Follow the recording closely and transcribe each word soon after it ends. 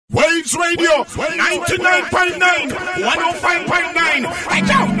Waves Radio, 99.9, 105.9. Hey,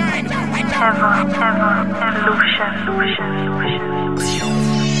 Joe!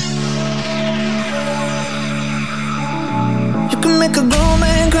 You can make a grown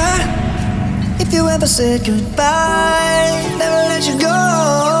man cry if you ever said goodbye. Never let you go.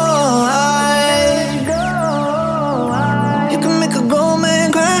 You can make a grown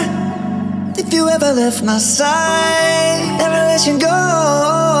man cry if you ever left my side. Never let you go.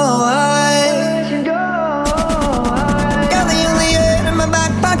 Got the only head in my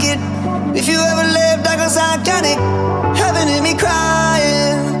back pocket. If you ever lived, I guess I got it. Heaven hit me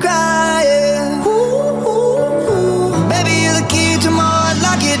crying, crying. Ooh, ooh, ooh. Baby, you're the key to my heart,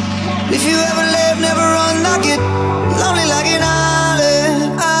 lock it. If you ever live, never unlock it. Lonely like an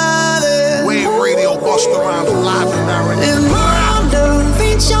island, island. Wave Radio, Busta Rhymes, live and direct. If my love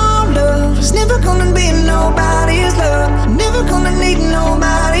ain't your love, it's never gonna be nobody's love. Never gonna need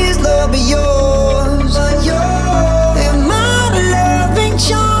nobody's love but yours, but yours. If my love ain't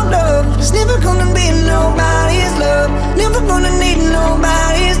your love, it's never gonna be nobody's love. Never gonna need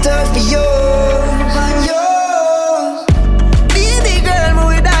nobody's touch but yours, but yours. Baby girl, me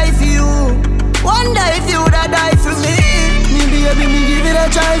would die for you. One day if you would I die for me. Me baby, me give it a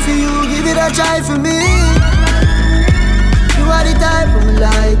try for you. Give it a try for me. You are the type of me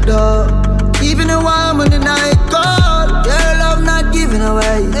like though. Keeping it warm when the night cold. Your love not giving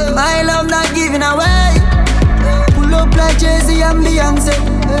away. My love not giving away. Pull up like Jay-Z and Beyonce.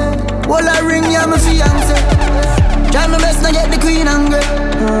 While I ring you, I'm a fiancé. Try my best to get the queen angry.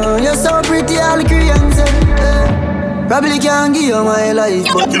 You're so pretty, all the Koreans say. Probably can't give you my life,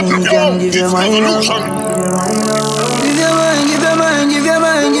 but me can give you my love. Give your mind, give your mind, give your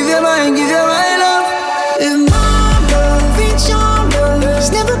mind, give your mind, give your my love. If my love ain't your love, it's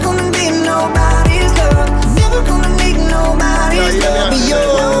never gonna be nobody's love. Never gonna need nobody's love but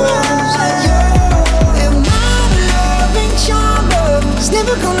yours. If my love ain't your love, it's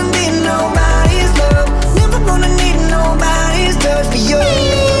never gonna be nobody's love. Never gonna need nobody's touch but yours.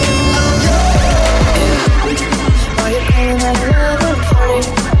 Why you calling at 11:40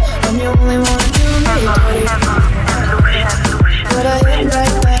 when you only wanna do me dirty? But I hit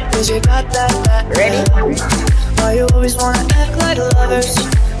right back 'cause you got that ready. Why you always wanna act like lovers,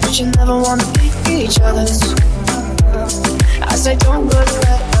 but you never wanna be each other's? I say don't go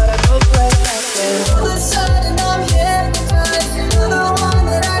back, but I go right back there. All of a sudden I'm hypnotized. You're the one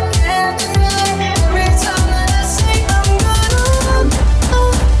that I can't deny. Every time that I say I'm gonna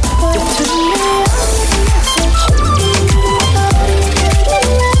you turn me on.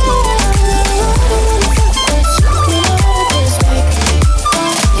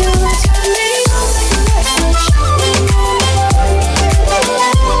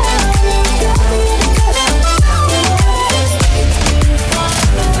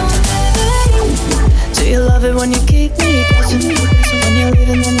 When you keep me guessing, when you're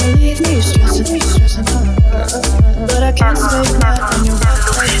leaving, then you leave me stressing. But I can't stay back when you act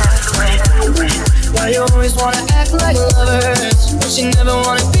like that. Why you always wanna act like lovers, but you never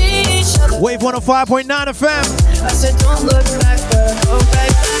wanna be each other? Wave 105.9 FM. I said don't look back, but I go back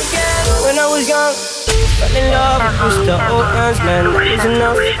again. When I was young, fell in love with the old hands, man, that was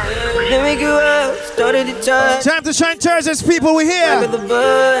enough. Then we grew up, started to touch. Time to shine Thursdays, people, we here.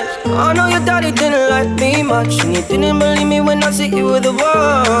 I know your daddy didn't like me much, and he didn't believe me when I said you were the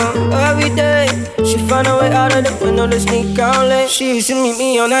one. Every day, she found a way out of the window to sneak out late. She used to meet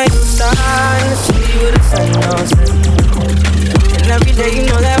me on the side in the city with the sun on set. And every day, you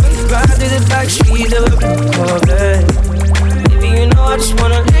know that we ride through the back streets of a Corvette. Baby, you know I just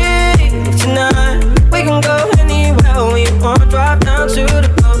wanna leave tonight. We can go anywhere we want, drive down to the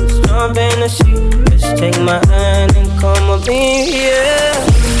coast, jump in the sea. Just take my hand and come with me, yeah.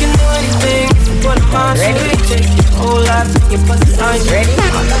 You can do anything if you put a mind to it. Take your whole life and you put the time. Ready?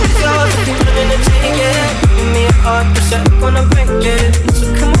 I'm close if you're willing to take it. Give me a heart, but I'm gonna break it. So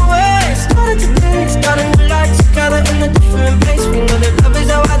come away, started today, starting to light together in a different place. We know that love is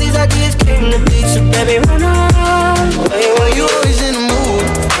how all these ideas came to be. So baby, run on. Well, you always in the mood,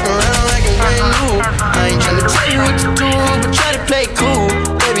 around like a brand new. I ain't tryna tell you what to do, but try to play cool.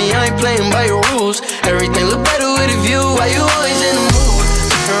 Baby, I ain't playing by your rules. Everything look better with a view. Why you always in the mood,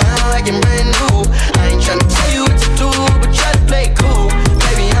 around like a brand new? I ain't tryna tell you what to do, but try to play cool.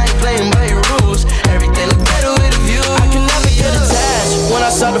 Baby, I ain't playing by your rules. Everything look better with a view. I can never get attached. When I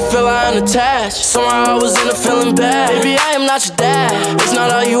start to feel I'm unattached, somehow I was in a feeling bad. Baby, I am not your dad. It's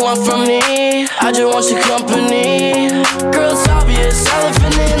not all you want from me. I just want your company. Girl, it's obvious,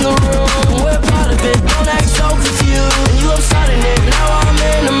 elephant in the room. We're part of it, don't act so confused. And you upsetting it, now I'm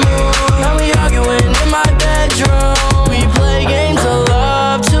in the mood. Now we arguing in my bedroom. We play games of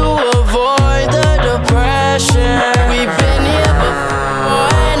love to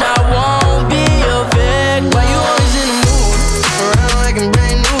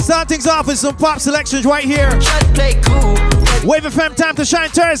things off with some pop selections right here. Try to play cool. Wave FM Time to Shine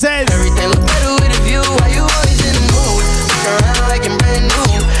Thursdays. Everything look better with a view. Why you always in the mood? Look around like I'm brand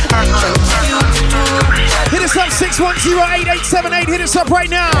new. I ain't trying to tell you what to do. Hit us up 610-8878. Hit us up right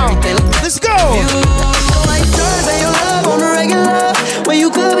now. Let's go. Like Thursday, your love on the regular. When you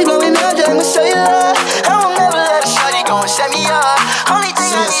could be blowing up, just gonna show you love. I won't never let a shawty go and set me up. Only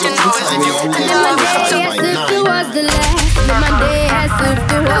thing I need to know is if you really love me. As if it was the last. Live my day as if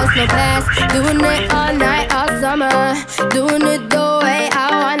there was no past. Doing it all night, all summer. Doing it the way I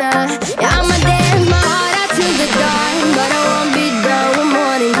wanna. Yeah, I'ma dance my heart out till the dawn. But I won't be done when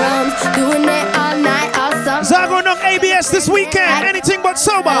morning comes. Doing it all night, all summer. Zago Nung ABS this weekend. Anything but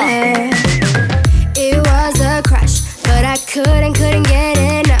sober. It was a crush, but I couldn't get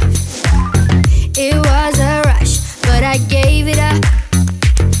enough. It was a rush, but I gave it up.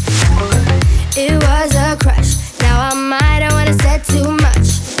 It was a crush. Now I might have wanna said too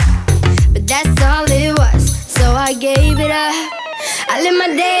much, but that's all it was. So I gave it up. I live my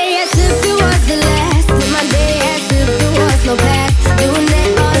day as if it was the last. Live my day as if there was no past. Doing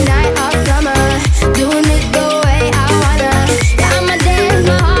it all night, all summer. Doing it the way I wanna. Yeah, I'ma dance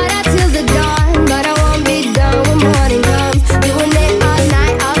my heart out till the dawn, but I won't be done when morning comes. Doing it all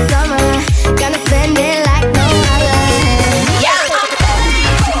night, all summer. Gonna spend it like no other. Yeah, I'm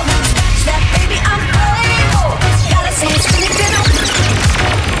faithful. Scratch that, baby, I'm faithful. Gotta say it's really been a...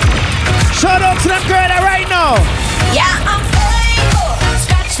 Shout out to them girl right now. Yeah, I'm faithful.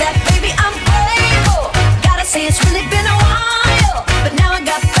 Scratch that, baby, I'm faithful. Gotta say it's really been a while, but now I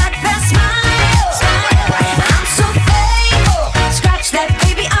got back that smile. I'm so faithful. Scratch that,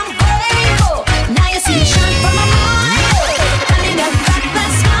 baby, I'm faithful. Now you see the shine from my mind. Honey, got back that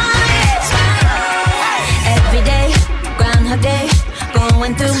smile. Every day, Groundhog Day,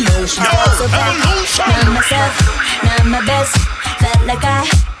 going through motion. So back, not myself, not my best. Felt like I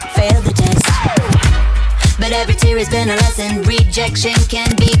failed the test. But every tear has been a lesson. Rejection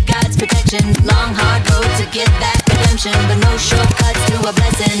can be God's protection. Long, hard road to get that redemption, but no shortcuts to a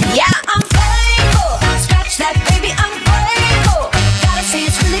blessing. Yeah, I'm faithful. Scratch that, baby, I'm grateful. Gotta say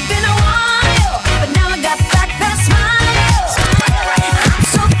it's really been a while, but now I got back that smile. I'm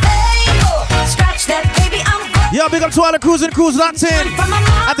so faithful. Scratch that, baby, I'm grateful. Yo, big up to all the crews and crews locked in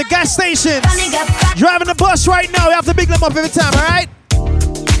at the gas stations. Driving the bus right now. We have to big them up every time, alright?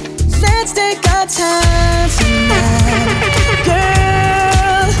 Let's take our time tonight,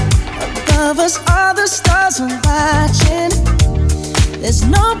 girl. Above us, all the stars are watching. There's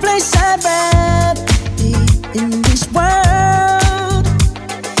no place I'd rather be in this world.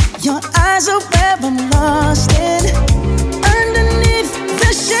 Your eyes are where I'm lost in. Underneath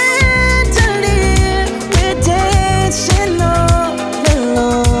the chandelier, we're dancing all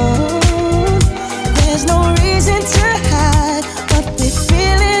alone. There's no reason to hide what we're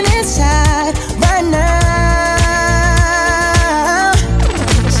feeling inside right now.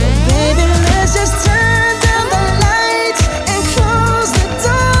 So baby, let's just turn down the lights and close the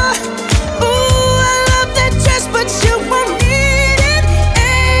door. Ooh, I love that dress, but you won't need it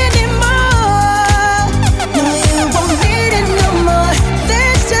anymore. No, you won't need it no more.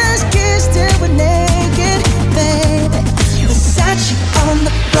 Let's just kiss till we're naked, baby. Versace on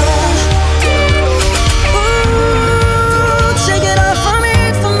the floor. Ooh, take it off for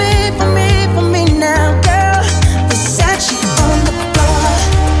me now, girl. Versace on the floor.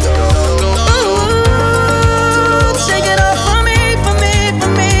 Ooh, take it off for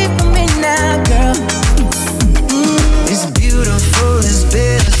me now, girl. It's beautiful, it's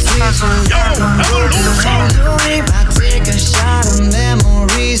bittersweet. I take a shot of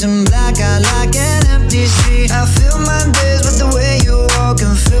memories and black out like an empty street. I fill my days with the way you walk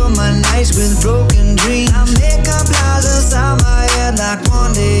and fill my nights with broken dreams. I make up lies inside my head like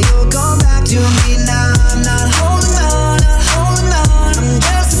one day you'll come back to me. Now I'm not holding on, not holding on. I'm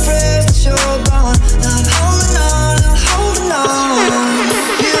just afraid that you're gone. Not holding on, not holding on.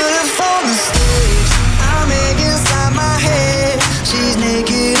 Beautiful mistakes I make inside my head. She's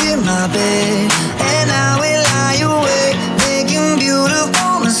naked in my bed, and now we lie awake, making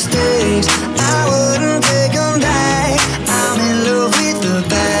beautiful mistakes. I wouldn't take them back. I'm in love with the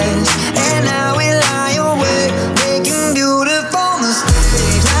past, and now we lie awake, making beautiful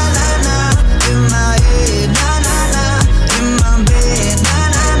mistakes. Na na na, in my head. Na na na, in my bed. Na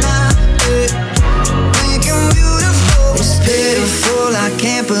na na, making beautiful. It's pitiful. I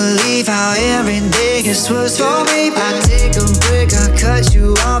can't believe how every day gets worse for me. I take a break, I cut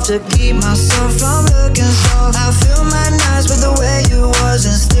you off to keep myself from looking soft. I fill my nights with the way you was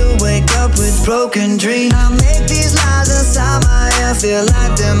and still wake up with broken dreams. I make these lies inside my head feel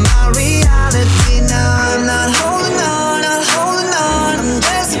like they're my reality. Now I'm not holding on, not holding on. I'm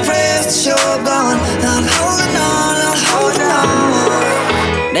just afraid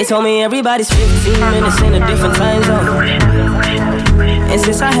They told me everybody's 15 minutes in a different time zone. And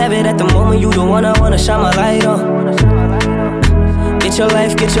since I have it at the moment, you the one I wanna shine my light on. Get your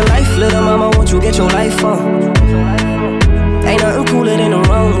life, little mama, won't you get your life on? Ain't nothing cooler than the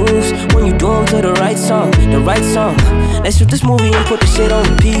wrong moves when you do them to the right song, Let's shoot this movie and put the shit on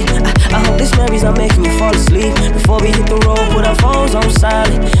repeat. I hope this memories are making you fall asleep. Before we hit the road, put our phones on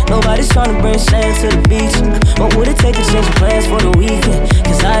silent. Nobody's trying to bring sand to the beach. What would it take to change the plans for the weekend?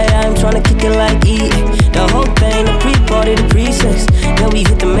 Cause I'm trying to kick it like eating. The whole thing, the pre-party, the pre-sex. Then we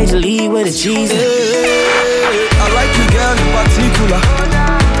hit the major league with a Jesus. I like you, girl, in particular.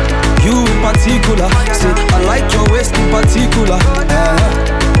 You in particular. Say, I like your waist in particular.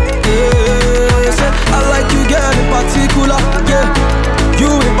 Say, I like you, girl, in particular. Yeah, you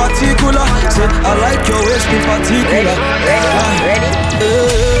in particular. Say, I like your waist in particular. Ready?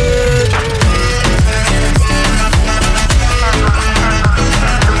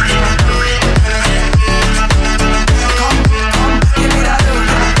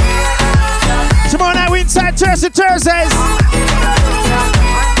 Tomorrow night we inside Thursdays.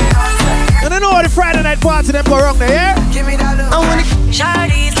 And I know what the Friday night party them go wrong there, yeah? I wanna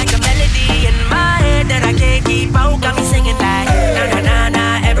Shawty's like a melody in my head that I can't keep out. Got me singing like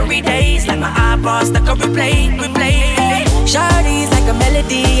na-na-na-na every day's like my iPod stuck on replay. Shawty's like a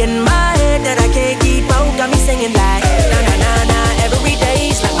melody in my head that I can't keep out. Got me singing like na-na-na-na every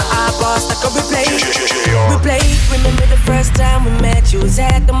day's like my iPod stuck on replay. Remember the first time we met, you was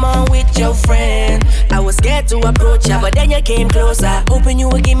at the mall with your friend. I was scared to approach ya, but then you came closer, hoping you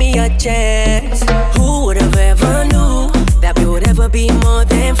would give me a chance. Who would have ever knew that we would ever be more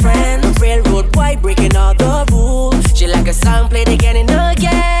than friends? Railroad boy breaking all the rules. She like a song played again and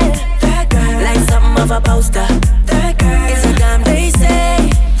again. That girl, like something of a poster. That girl, it's a damn they say.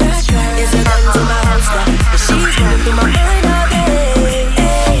 That girl, it's a gun to my holster. But she's going through my mind all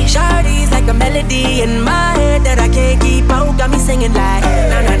day. Shawty's like a melody in my head that I can't keep out. Got me singing like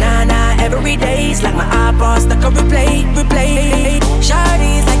na-na-na-na every day's like my iPod stuck on replay.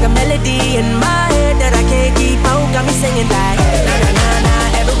 Shawty's like a melody in my head that I can't keep out. Got me singing like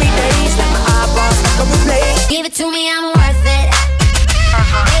na-na-na-na every day's like my iPod stuck on replay. Give it to me, I'm worth it.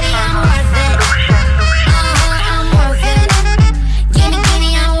 Baby, I'm worth it. I'm worth it. Give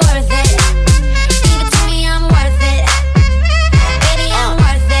me, I'm worth it. Give it to me, I'm worth it. Baby, I'm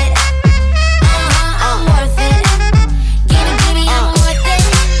worth it. I'm worth it. Give me, I'm worth it.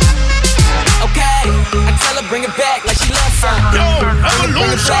 Okay, I tell her bring it back like she loves some.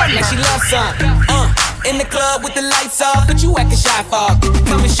 Bring it back like she loves some. In the club with the lights off, but you acting shy for.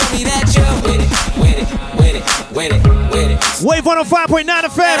 Come and show me that you're with it. Wave 105.9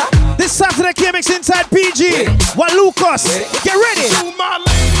 FM. This Saturday KMX inside PG. Juan Lucas. Get ready. To my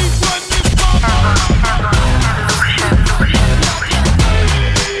ladies, run this mother.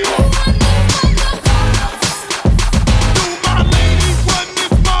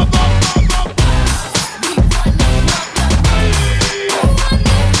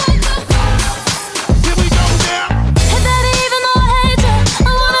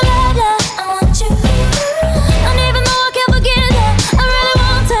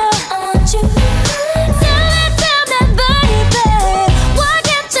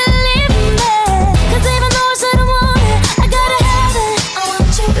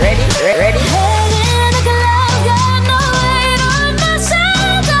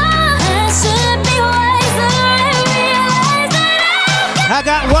 I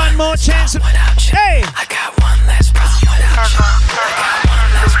got one more chance. Hey! I got one less problem without you. I got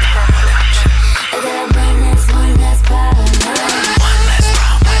one less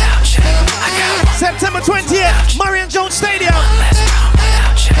problem without you. I got one. September 20th, Marion Jones Stadium. One less problem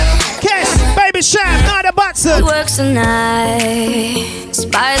without you. Kiss, Baby Sham, Nada Batson. Works the nights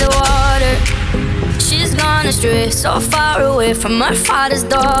by the water. She's gone astray, so far away from her father's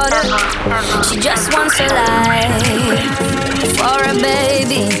daughter. She just wants a life for a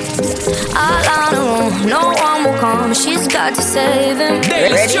baby. All on her own, no one will come. She's got to save him.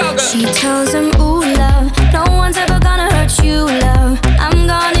 She tells him, ooh, love, no one's ever gonna hurt you, love. I'm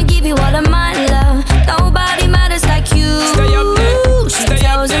gonna give you all of my love. Nobody matters like you. She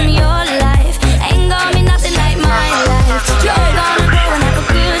tells him your life ain't gonna be nothing like my life. You're gonna grow and have a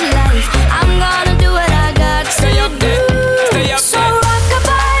good life. I'm gonna do what I got to do. So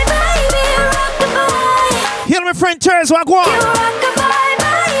rock-a-bye, baby, rock-a-bye. Hear my friend Terz, what go on? You rock-a-bye,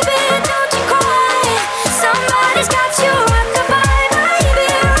 baby, don't you cry. Somebody's got you, rock-a-bye,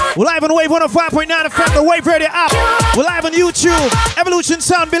 baby. We're live on Wave 105.9 FM, the Wave Radio app. We're live on YouTube. Evolution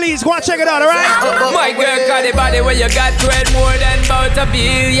Sound Belize. Go and check it out, alright? My girl got the body where you got to it more than about a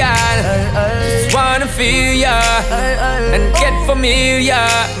billion. Just wanna feel ya and get familiar.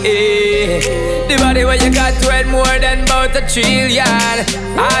 The body where you got to it more than about a trillion.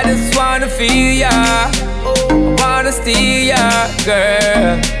 I just wanna feel ya, wanna steal ya,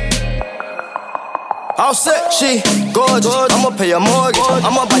 girl. All set, she gorgeous. I'ma pay a mortgage.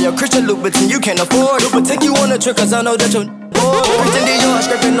 I'ma buy a Christian Louboutin, you can't afford it. But take you on a trip, cause I know that you're bored. Christian Dior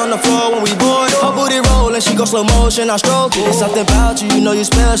scraping on the floor when we board. Her booty rollin', she go slow motion, I stroke it. It's something about you, you know you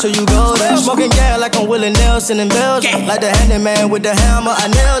special, you go there. Smoking gas like I'm Willie Nelson in Belgium. Like the handyman with the hammer, I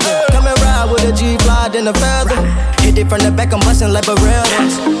nailed it. Come and ride with a G-Fly, then a feather. Hit it from the back, I'm bustin' like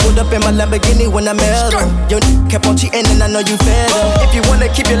Barreras. Pulled up in my Lamborghini when I met her. Your kept on cheating and I know you fed her. If you wanna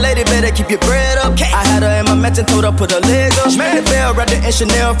keep your lady, better keep your bread up. I had her in my mansion, told her put her leg up. Smack the bell, wrapped it in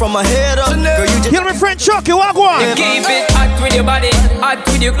Chanel from her head up. Girl, you just... Hear me friend Chucky, walk on. Keep it hot with your body, hot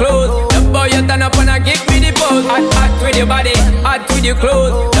with your clothes. The boy you turn up and I give me the pose. Hot with your body, hot with your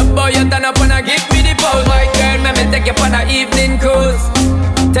clothes. The boy you turn up and I give me the pose. My girl, let me take you on an evening cruise.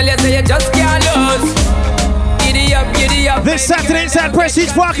 Tell you say you just can't lose. Giddy up, this Saturday inside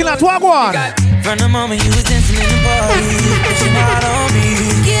Prestige Parking Lot, walk on. From the moment you was dancing in the party, pushing out on me,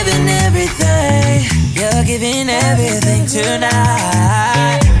 giving everything, you're giving everything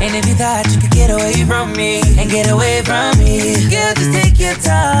tonight. And if you thought you could get away from me and get away from me, girl, just take your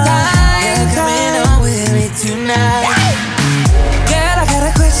time. You're coming on with me tonight. Girl, I got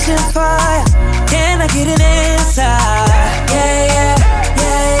a question for you. Can I get an answer? Yeah.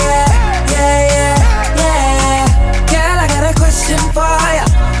 Girl, I got a question for you.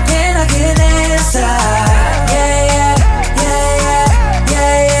 Can I get an answer? Yeah.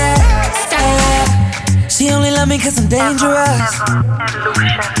 She only love me cause I'm dangerous.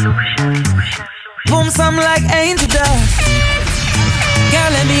 Boom, some like angel dust. Girl,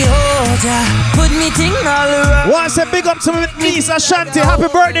 let me hold ya. Put me ting all around. Once a big up to my niece Ashanti. Happy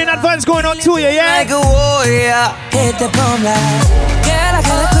birthday in advance going on to you, yeah? Like a warrior, hit the bomb line. Girl, I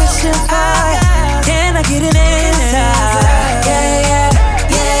got a question for ya. Can I get an answer? Yeah.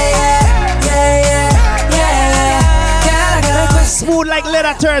 Girl, I got a question. Smooth like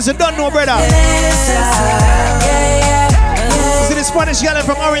leather turns, you don't know, brother. See the Spanish girl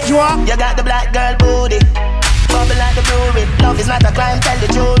from Orange Walk? You got the black girl booty, bubble like the brewery. Love is not a crime, tell the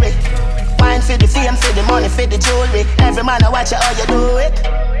jury. Wine for the fame, for the money, for the jewelry. Every man I watch you how you do it.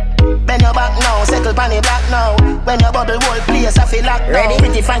 Bend your back now, settle pan your back now. When your bubble whole place, I feel locked down.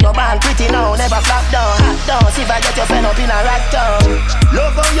 Pretty find your band, pretty now, never flop down. Hot down, see if I get your friend up in a rack down.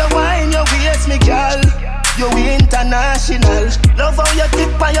 Love how you wine, your waist, me girl. You international. Love how you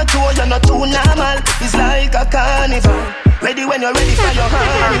tip on your toe, you're not too normal. It's like a carnival. Ready when you're ready for your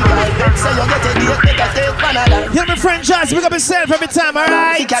honey, girl. So you get a date, make a take Panada. Hear me friend Jazz, pick up yourself every time,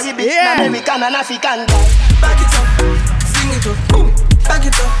 alright? Yeah. American and African. Back it up, sing it up, boom. Back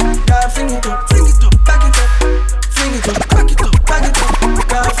it up, girl, sing it up, back it up, sing it up, back it up, girl,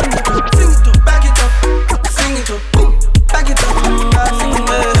 sing it up, back it up, sing it up, boom. Back it up, girl, sing it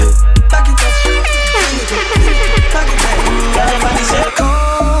up, back it up, sing it up, back it up. Everybody say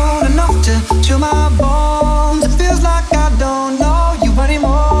cold enough to chill my bones. It feels like I don't know you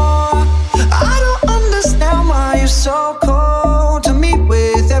anymore. I don't understand why you're so cold to me.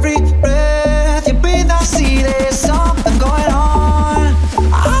 With every breath you breathe, I see there's something going on.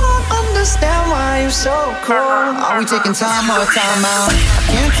 I don't understand why you're so cold. Are we taking time or time out? I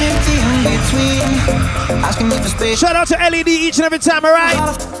can't take the in-between. Asking me for space. Shout out to LED each and every time, alright?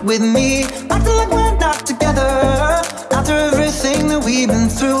 With me, acting like we're not together. After everything that we've been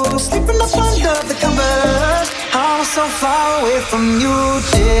through, sleeping up under the covers. I was so far away from you,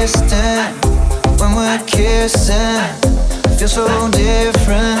 distant. When we're kissing, feel so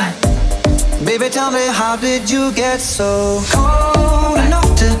different. Baby, tell me, how did you get so cold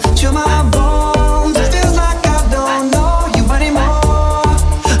enough to chill my bones? It feels like I don't know you anymore.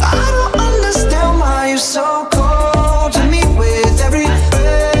 I don't understand why you're so cold to me. With every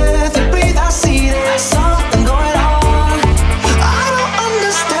breath you breathe, I see there's something going on. I don't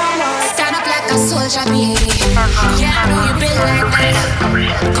understand why. Stand up like a soldier, baby. Yeah, I know you built like that.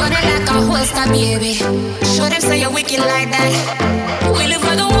 Gun it like a holster, baby. Show them say you're wicked like that. We live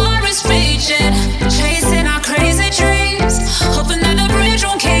where the war is raging, chasing our crazy dreams, hoping that the bridge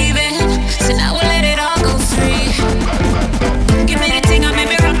won't cave in. So now we'll let it all go free. Give me the thing, I made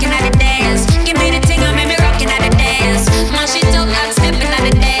me rockin' at the dance. Give me the thing, I made me rockin' at the dance. My shit don't got steppin' at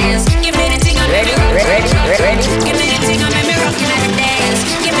the dance. Give me the thing, I made me rockin' at the dance. Give me the thing, I made me rockin' at the dance.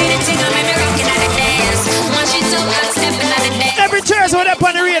 Give me the thing, I made me rockin' at the dance. My shit don't got steppin' at the dance. Every Thursday when up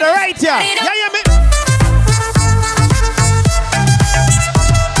on the radio, together, right here. Yeah, yeah, me.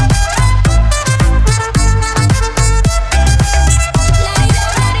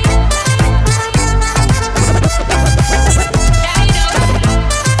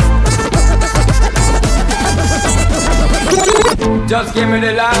 Just give me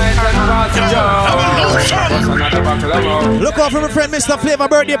the light and pass the job. Look out for my friend Mr. Flavor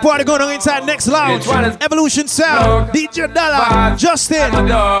birthday party going on inside next lounge. Evolution Sound, DJ Dollar, Justin,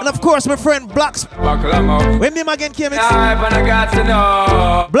 and of course my friend Blacks. When name again came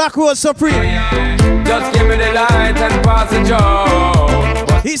Black Rose Supreme. Just give me the light and pass the job.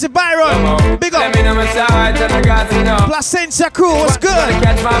 He's a Byron. Big up. Let me know my side and I got to know. Placencia crew, what's good?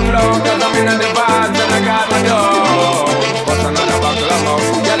 Catch my flow, cause I'm in the vibes and I got my dough. What's another buckle of more?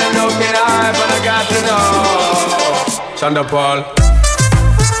 Yeah, them looking high, but I got to know. Shonda Paul.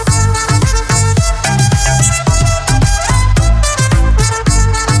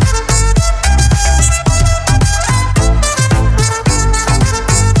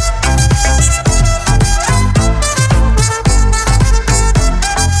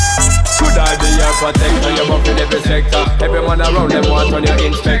 Protector, you're bumping every sector. Everyone around them want on your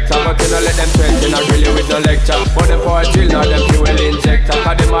inspector. But you don't let them threaten, not really with no lecture. But them for a drill, now them fuel injector.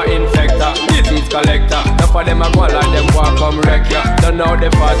 Cause them are infector, disease collector. Now for them a go like them walk come wreck ya. Don't know the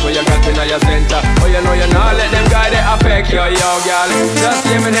part where you got in your center. Oh you know you're not let them guy they affect you. Yo girl, just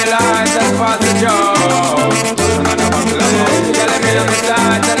give me the light and pass the job. Yeah, let me know the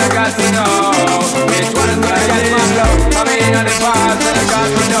side and I got to know. Which one is gonna get my flow? I'm in on the path and I got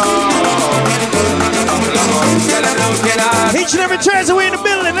to know. Each and every treasure we in the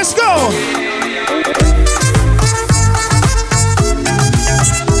building, let's go.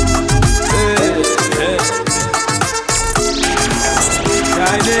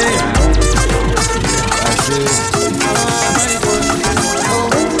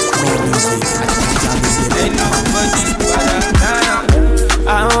 I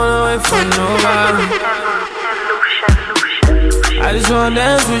don't wanna wait for nobody. I just wanna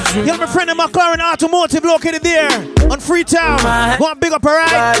dance with you. Yeah, my friend in McLaren Automotive located there on Freetown. Go on, big up,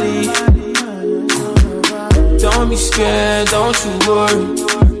 alright? Don't be scared, don't you worry.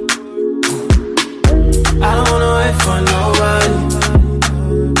 I don't wanna wait for nobody.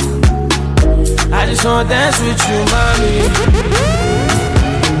 I just wanna dance with you, mommy.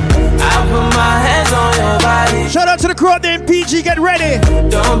 I put my hands on your body. Shout out to the crew out there in PG, get ready.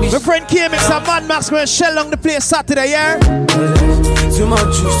 Don't be my friend Kim and some Mad Max going to shell on the place Saturday, yeah? Too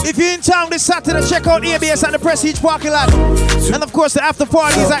much juice. If you're in town this Saturday, check out ABS at the Prestige parking lot. And of course, the after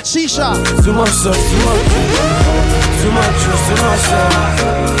party is at Shisha. Too much sauce, too much juice, too much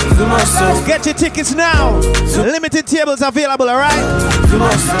sauce, too much sauce. Get your tickets now. Limited tables available, alright? Too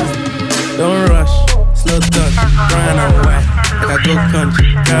much sauce. Don't rush, slow touch, grind and white. Like I go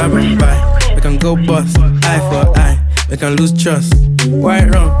country, grab and buy. We can go bust, eye for eye. We can lose trust. White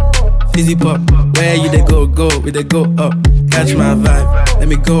rum, fizzy pop. Where you they go, we they go up. Catch my vibe, let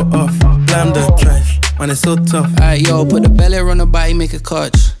me go off. Blam the trash, man it's so tough. Alright yo, put the belly on the body, make a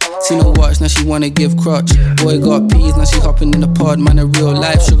catch. Seen her watch, now she wanna give crutch. Boy got peas, now she hopping in the pod. Man a real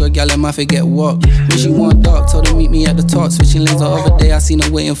life sugar gal, and my forget walk. When she want dark, told her meet me at the top. Switching lanes the other day, I seen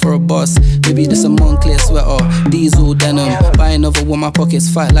her waiting for a bus. Baby this a Moncler sweater, diesel denim. Buy another one, my pockets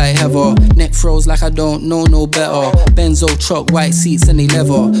fat like heather. Neck froze like I don't know no better. Benzo truck, white seats and they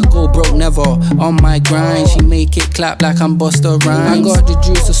leather. Go broke never, on my grind. She make it clap like I'm Busta Rhymes. I got the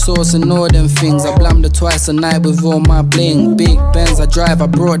juice, the sauce and all them things. I blammed her twice a night with all my bling. Big Benz I drive, I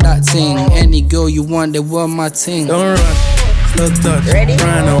brought that ting. Any girl you want, they want my ting. Don't rush, slow touch, grind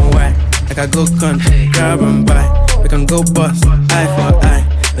and white. Like I go country, grab and buy. We can go bust, eye for eye.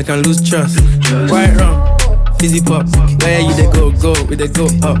 We can lose trust. White rum, fizzy pop. Where you they go, we they go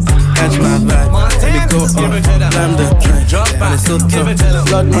up. Catch my vibe, let me go up. Blam the track, and it's so tough.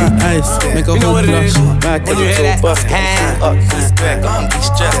 Flood my eyes, make a whole flush. Back when you go bust, hand up, east back. I'm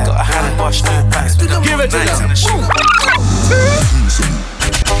de-stressed, got a hand wash, new packs. Give it to them.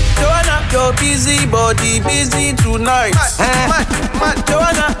 Joanna, your busy body, busy tonight.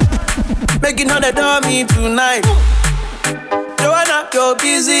 Joanna, making all the dummy tonight. Joanna, your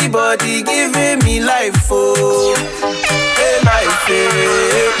busy body giving me life, oh, hey, life, hey.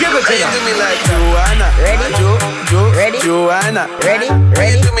 Give it to me like Joanna, ready, ready, Joanna, ready,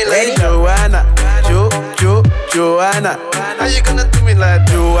 do me like Joanna, Joanna. How you gonna do me like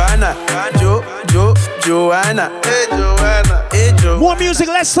Joanna, Joanna, hey Joanna, hey Joanna. More music,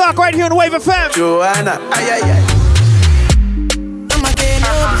 let's talk right here on Wave FM. Joanna, ay. I'ma get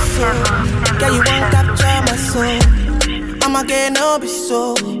no be so. Girl, you won't capture my soul. I'ma get no be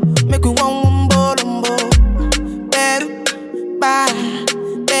so. Make we one wumbo lumbo. Beru, ba,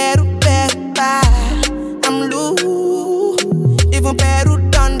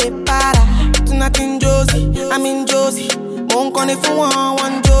 on if you want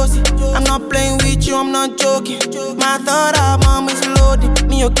one Josie. I'm not playing with you, I'm not joking. My thought of mom is loaded.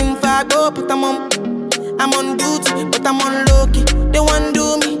 Me, you can fight up, but I'm on duty, but I'm on low-key. They want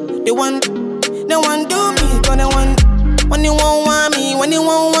do me, they want do me, cause they want. When you won't want me, when you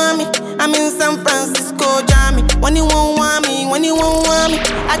won't want me, I'm in San Francisco, Jammy. When you won't want me, when you won't want me,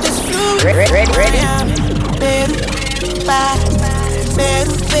 I just flew Ready. Miami,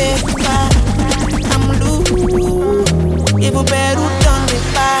 Peru, I'm loose, even Peru done with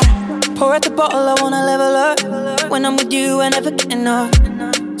fire. Pour out the bottle, I wanna level up. When I'm with you, I never get enough.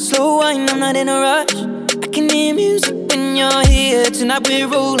 Slow wine, I'm not in a rush. I can hear music when you're here. Tonight we're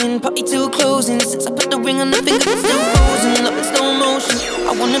rolling, party till closing. Since I put the ring on the finger, it's still frozen. Love in slow motion,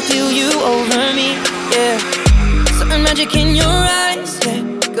 I wanna feel you over me, yeah. Something magic in your eyes, yeah.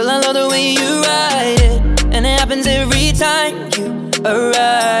 Girl, I love the way you ride it. And it happens every time you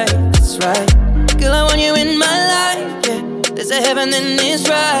arrive, that's right. Girl, I want you in my life, yeah. There's a heaven and it's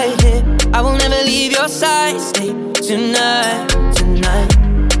right here. I will never leave your side, stay tonight.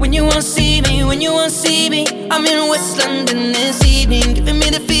 When you won't see me, I'm in West London this evening. Giving me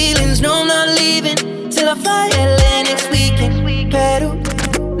the feelings, no I'm not leaving till I fly LA next weekend. Peru,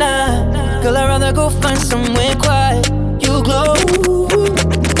 nah, girl I'd rather go find somewhere quiet. You glow,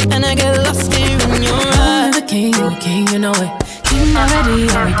 and I get lost here in your eyes. The king, you know it. King already, you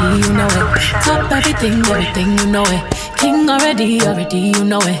know it. Top everything, you know it. King already, you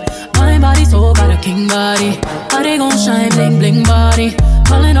know it. My body so got a king body. Body gon' shine, bling, bling body.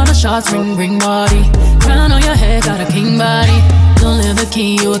 Calling all the shots, ring, ring body. Crown on your head, got a king body. Don't live a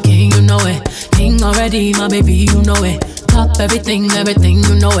king, you know it. King already, my baby, you know it. Top everything, you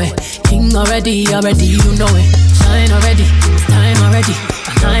know it. King already, you know it. Shine already, it's time already.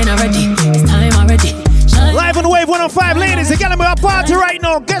 Shine already, it's time already. Shine. Live on the Wave 105, ladies, you got me a party right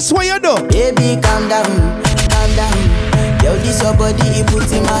now. Guess what you do? Baby, calm down, calm down. Yo, this your body, it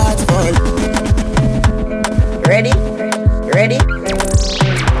puts in my heart fall. Ready?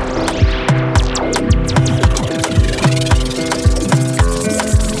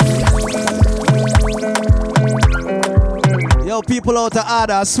 Yo, people out of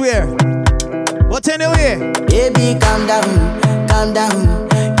order, I swear. But anyway, baby, calm down, calm down.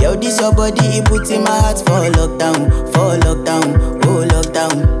 Yo, this your body, it puts in my heart for lockdown, oh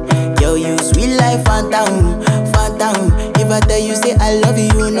lockdown. Yo, you sweet life, phantom. If I tell you say I love you,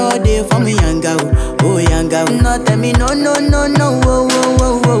 you know they for me young girl, oh young girl. No tell me no, oh.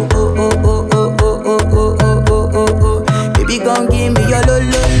 Baby, gon' give me your lo.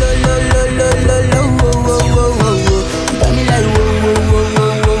 You got me like whoa.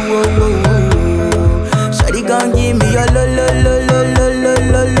 Shawty gon' give me your lo.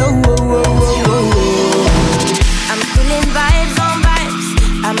 I'm feeling vibes on vibes.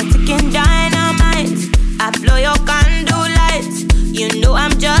 I'm a ticking dynamite. I blow your candle lights. You know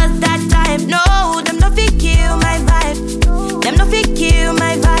I'm just that type. No, them no fit kill my vibe. Them no fit kill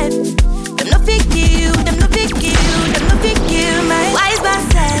my vibe. Them no fit kill. Them no fit kill my wise man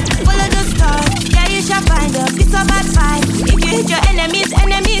said, follow the star. Yeah, you shall find a piece of advice. If you hit your enemies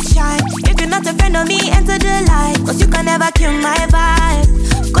shine. If you're not a friend of me, enter the light. Cause you can never kill my vibe.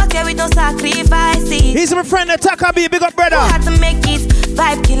 Got here with no sacrifice. He's my friend, Taka B, big up brother. You had to make it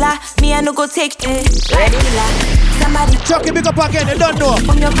vibe killer. Me, I no go take it. Ready? Somebody Chucky, big up again, you don't know.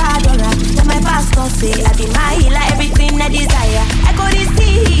 From your padora, tell my pastor say I be my healer, everything I desire. I go this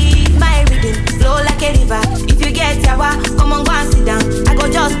deep, my rhythm flow like a river. If you get yawa, come on, go and sit down. I go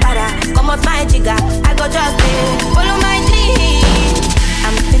just para, come off my jigger. I go just follow my dream.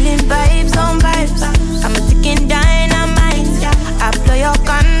 I'm feeling vibes on vibes. I'm a ticking dynamite. I blow your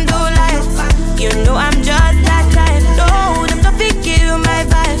candle lights. You know I'm just that type. No, them no fit kill my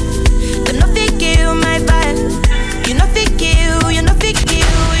vibe. Them no fit kill my vibe. You no fit kill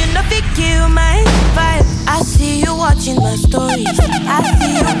my vibe. I see you watching my stories. I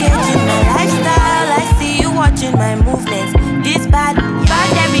see you getting my lifestyle. I see you watching my movements. This bad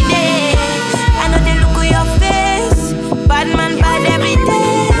every day. I know they look at your face. Bad man, bad every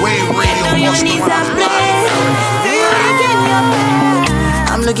day. Get on your knees and pray. Do you regain your bed?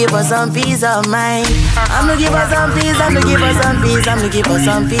 I'm looking for some peace of mind. I'm looking for some peace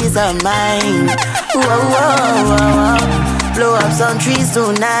of mind. Whoa. Blow up some trees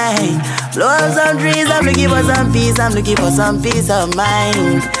tonight. Blow up some trees. I'm looking for some peace of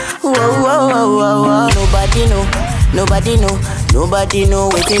mind. Whoa. Nobody know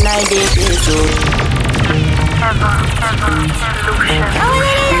waiting I did this so.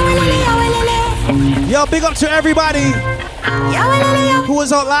 Yo, big up to everybody who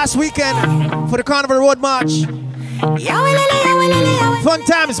was out last weekend for the Carnival Road March. Fun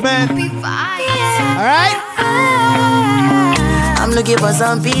times, man. Alright? I'm looking for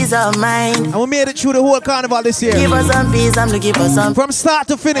some peace of mind. And we made it through the whole carnival this year. Give us some peace, I'm looking for some. From start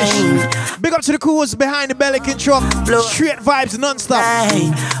to finish. Big up to the crews behind the Bellican truck. Straight vibes non-stop.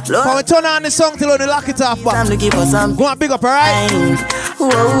 When we turn on the song till we lock it off back. I'm looking for some. Go on, big up, alright? Whoa,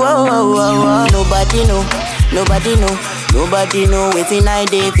 whoa, whoa, whoa. Nobody know, nobody know, nobody know within I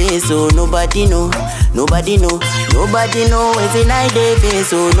day face, so nobody know, nobody know, nobody know within I day face,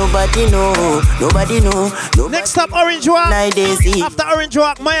 so nobody know, nobody know. Next up, Orange Walk. After Orange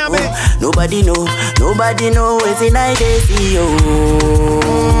Walk, Miami. Oh, nobody know within I day see,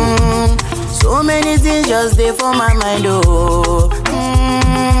 oh. So many things just there for my mind, oh.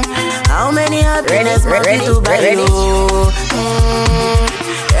 How many happiness money to buy, oh.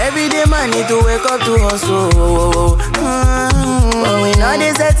 Every day man need to wake up to hustle. But we know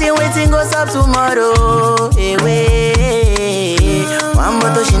this setting waiting goes up tomorrow. Hey, wait. One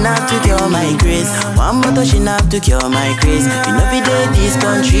bottle she not to cure my grace. One bottle she not to cure my grace. You know we did this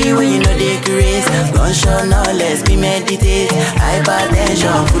country when you know they grace. Gunshot now let's be meditate.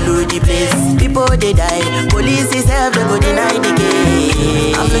 Hypertension full the place. People they die. Police is help they go deny the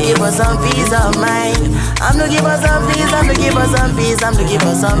case. I'm looking for some peace of mind. I'm looking for some peace. I'm looking for some peace. I'm looking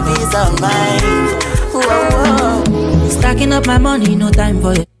for some peace of mind. Whoa, whoa. Stacking up my money, no time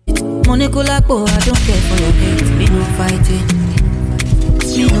for it. Money cool like I don't care for your hate. Me no fighting.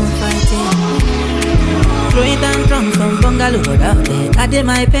 Me no fighting. Throwing down drums from bungalow out there. I did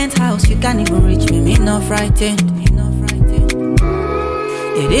my penthouse, you can't even reach me. Me no frightened.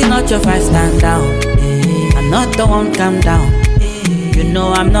 It is not your fight, stand down. I'm not the one, calm down. You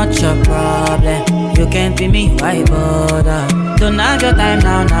know I'm not your problem. You can't be me, why bother? Don't have your time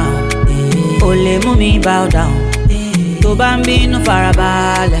now. Ole mumi bow down. To bambino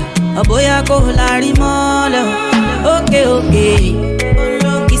farabale. Aboya ko lari mole. Okay.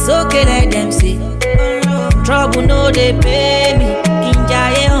 It's okay, let them see. Trouble no they pay me.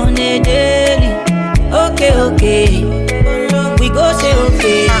 Kinjaye on a daily. Okay. We go say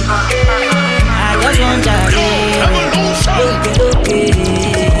okay. I just want okay.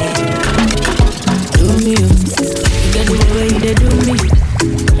 Do me, you get the way you dey do me.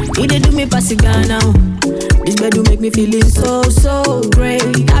 You dey do me pass the gun now. This bed do make me feeling so great.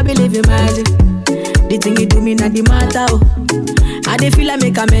 I believe in magic. The thing you do me not the matter. Oh. I dey feel I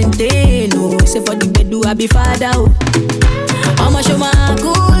make a maintain. Oh, say for the bed do I be father. Oh. I'ma show my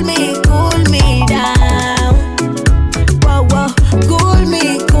cool me down. Whoa, cool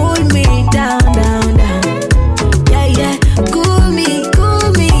me down. Yeah, cool me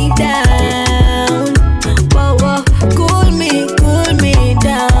down. Whoa, cool me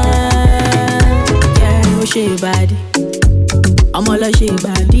down. Yeah, oh she body. I'm all a she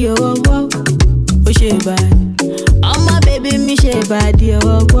body, oh, oh she body. I'm my baby, me she body,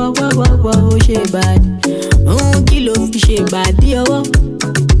 oh, oh she body. Kilo she body, oh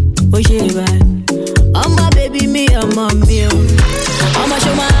she body. I'm my baby, me, I'm my me, I'ma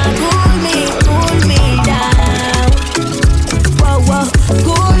show my cool me down. Whoa,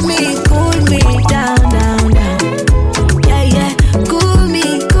 cool me down. Yeah, cool me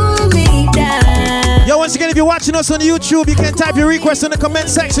down. Yo, once again, if you're watching us on YouTube, you can type your request in the comment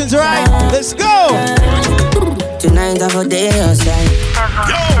sections, alright? Let's go! Tonight I'm a day outside.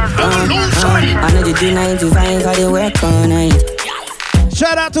 I know the D9 to find how they work all night.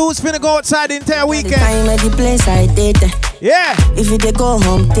 Shout out to who's finna go outside the entire weekend. The time at the place I did. Yeah. If you dey go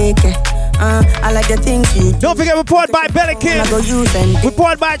home, take it. I like the things you do. Don't forget, report by Bellican.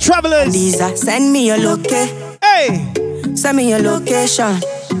 Report by Travelers. Lisa, send me your location. Hey. Send me your location.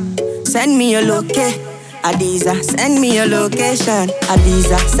 Send me your location. Adiza, send me your location.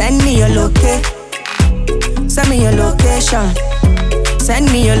 Adiza, send me your location. Send me your location.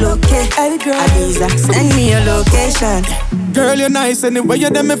 Send me your location. Adiza, send me your location. Girl, you're nice anyway, you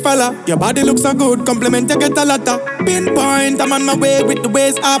them me fella. Your body looks so good, compliment you get a lot of. Pinpoint, I'm on my way with the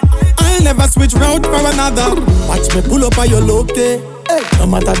waist up. I'll never switch route for another. Watch me pull up on your location. No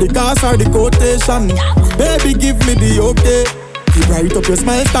matter the cost or the quotation. Baby, give me the okay. You bright up your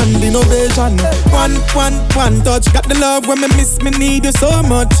smile, stand innovation. One touch, got the love when me miss, me need you so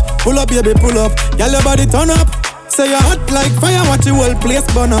much. Pull up, baby, pull up. Girl, your body turn up. Say you're hot like fire, watch your whole place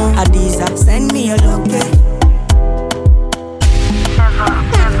burn up. Adiza, send me your location.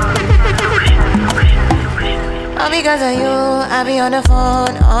 All because of you, I be on the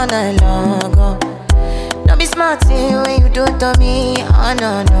phone all night long. Oh. Don't be smart when you do it to me. Oh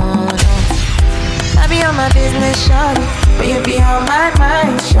no. I be on my business, shawty, but you be on my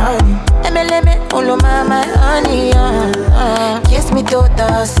mind, shawty. Let me all of my honey, Kiss me to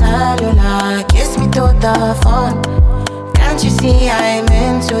the cellular, kiss me to the phone. Can't you see I'm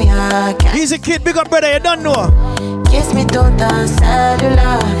into ya? He's a kid, big up brother, you don't know. kiss me to the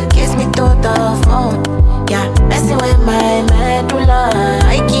cellular, kiss me to the phone. Yeah, messing with my medulla.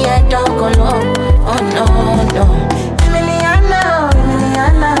 I can't talk alone. Oh no, no. Emiliano,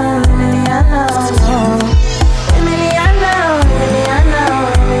 Emiliano, Emiliano, no. Emiliano, Emiliano,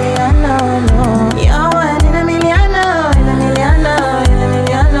 Emiliano, no. You're one in Emiliano, Emiliano,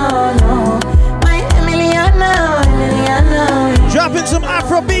 Emiliano, no. My Emiliano, Emiliano. Dropping some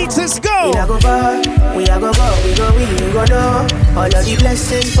Afro beats, let's go. We a go far, we a go go, we go do. All of the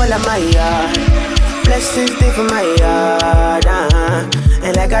blessings fall on my yard. Blessings stay for my yard,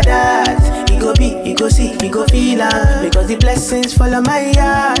 and like a that, he go be, he go see, he go feel because the blessings fall on my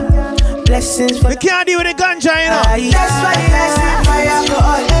yard. Blessings fall. We can't deal with the ganja, you know. That's why I sip my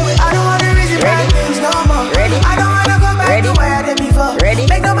alcohol. I don't wanna reason bad things no more. I don't wanna go back to where I did before.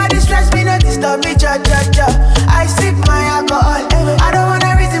 Make nobody stress me, not disturb me, cha. I sip my alcohol. I don't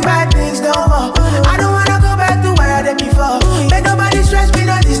wanna reason bad things no more. I don't wanna go back to where I did before. Make nobody stress me,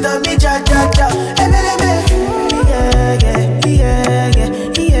 not disturb me, cha.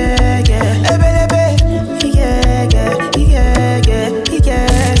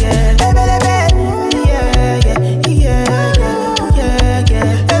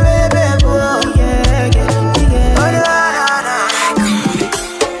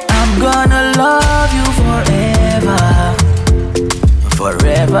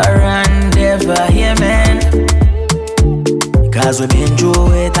 Cause we've been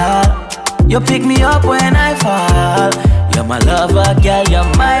through it all. You pick me up when I fall. You're my lover, girl, you're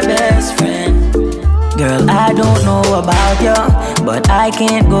my best friend. Girl, I don't know about you, but I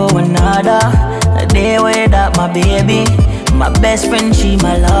can't go another day without my baby. My best friend, she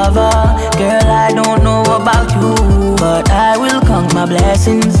my lover. Girl, I don't know about you, but I will count my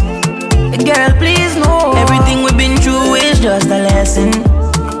blessings. Girl, please know everything we've been through is just a lesson.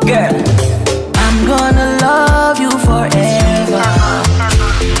 Girl, I'm gonna love you forever.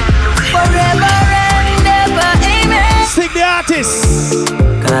 Forever and ever, amen. Stick the artists.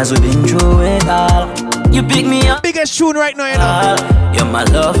 Cause we've been through it all. You pick me up. Biggest tune right now, you know. You're my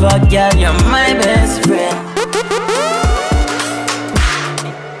lover, girl, you're my best friend.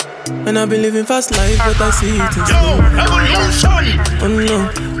 And I've been living fast life, but I see it in slow. Evolution. Oh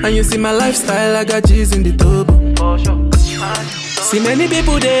no, and you see my lifestyle, I got G's in the turbo. See many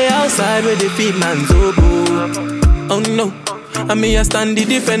people there outside where they feed man's oboe. Oh no, and me I stand the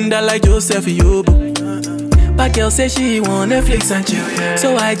defender like Joseph Yobo. But girl say she want Netflix and chill,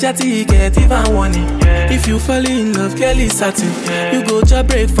 so I chatty get even warning. If you fall in love, Kelly satin. You go to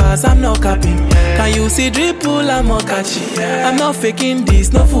breakfast, I'm not capping. Can you see dripple, I'm not catching. I'm not faking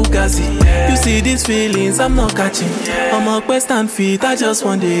this, no fugazi. You see these feelings, I'm not catching. I'm a quest and feet, I just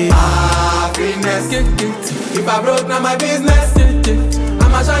want it. Happiness. If I broke, now my business.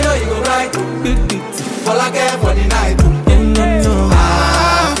 I'ma show you, you go right. All I care for the night.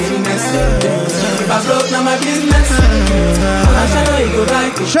 Happiness. If I broke, now my business. I'ma show you, you go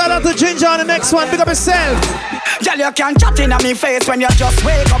right. Shout out to Ginger on the next one, big up yourself. Girl, you can't chat in me face when you just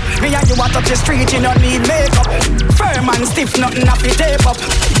wake up. Me and you walk up the street, you don't need makeup. Firm and stiff, nothing off the tape up.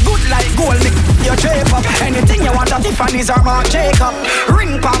 Good like gold, make you drape up. Anything you want at Tiffany's or Marc Jacob.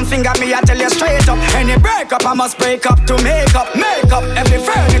 Ring palm finger, me I tell you straight up. Any break up, I must break up to make up. Make up, every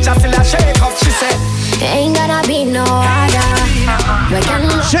furniture still a shake up. She said, ain't gonna be no other. We can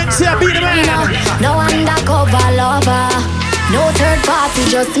Shensia be the man. No undercover lover. No third party,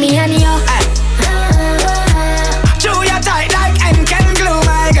 just me and you. chew you tight like Ken glue,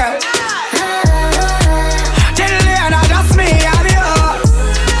 my girl. Till then, just me and you.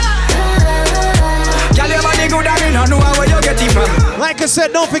 Girl, your body good and you don't know where you get it from. Like I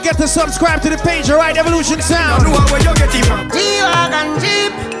said, don't forget to subscribe to the page, alright? Evolution Sound. Don't know where you get it from. G-Wagon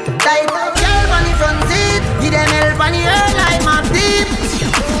Jeep, tight up girl on the front seat. Give them help on the air like my deep.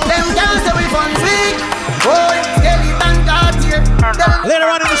 Them can't say we fun sweet. Boy, skeleton got here. Later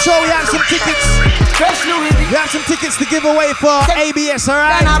on in the show, we have some tickets. We have some tickets to give away for ABS,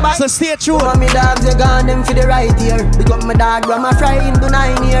 alright? So stay tuned. Me dogs, you gone them for the right ear. Because my dog run my fry into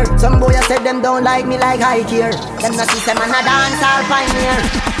 9 years. Some boy I said them don't like me like high gear. Them not see them and I dance all pioneer.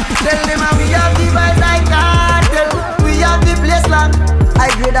 Tell them how we have the vibes like cartel. We have the place locked. I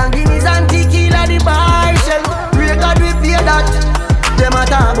grade and Guinness and tequila the bar shell. Record we pay that. Them a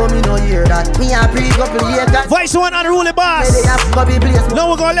talk but me no hear that. Me a pre-couple years. Voice one unruly boss. Now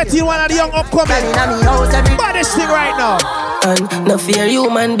we're gonna let you one of the young upcoming baddest thing right now. And no fear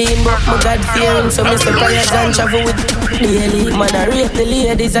human being, but my God fearing. So me surprise and travel with daily. Man I rate the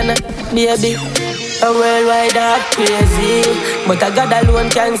ladies and a baby. A worldwide dog crazy. But I God alone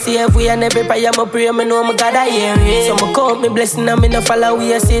can save we. And every prayer I pray, me know my God I hear it. So me count me blessing and me no follow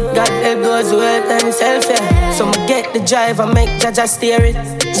we sit. God help those who help themselves, yeah. So me get the drive and make Jaja steer it.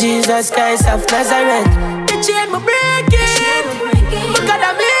 Jesus Christ of Nazareth. The chain me breaking, my God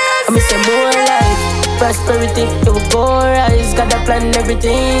I'm missing more life. Prosperity, you will go rise. Gotta plan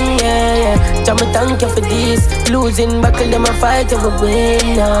everything, yeah, yeah. Tell me thank you for this. Losing battle, them a fight, you will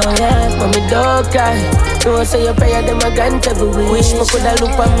win, yeah. Mommy don't cry. Don't say your prayer, them a grant every wish. Me coulda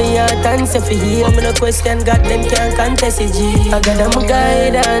look on me heart and say for heal. Me no question God, them can't contest it, G. I got them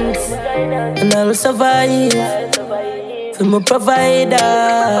guidance, and I'll survive. I'm a provider,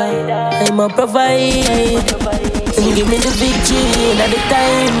 I'm a provider. And give me the victory at the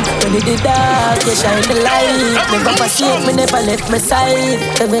time when it the dark, you shine the light. Never forsake me, never left my side.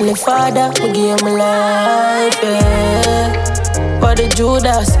 Heavenly Father, me give me life, yeah. For the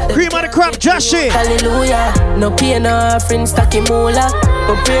Judas, cream of the crop, Joshy. Hallelujah. No pain, no offering, stocky moolah.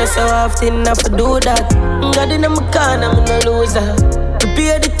 But pray so often, I for do that. God in my corner, I'm no loser.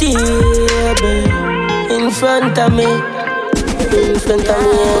 Prepare the table in front of me. In front of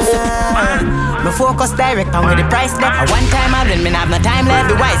me. Me focus direct on where the price left. One time I win, me have no time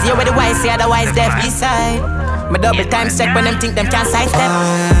left. The wise, you where the wise, say otherwise deaf. East side. Me double time check when them think them can't sidestep.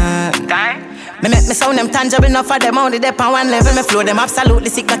 Me make me sound them tangible enough for them only dep on one level. Me flow them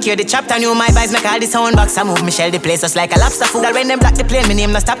absolutely sick, not cure the chapter. New my vibes make all the sound box. I move me shell the place just like a lobster food. When them block the plane, me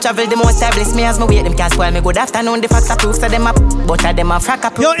name no stop travel. The most established me as me wait, them can't spoil me good afternoon. The facts are proof, so them up, but them a frack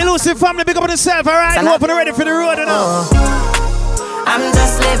up. Yo, Elusive family, big up on yourself, alright? Hope you're ready for the road, you know. I'm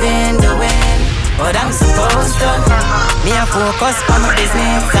just living the way what I'm supposed to. Me a focus on my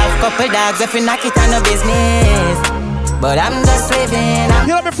business. Have couple dogs if you knock it on the business. But I'm just living.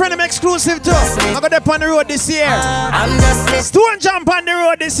 You know my friend, I'm exclusive too. I got up on the road this year. I'm just living. Stone jump on the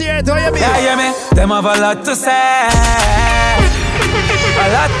road this year. Do you mean? Yeah, yeah, me. Them have a lot to say. A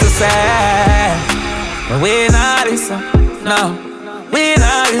lot to say. But we not listen. No, we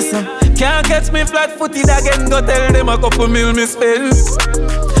not listen. Can't catch me flat-footed again. Go tell them a couple mil me spend.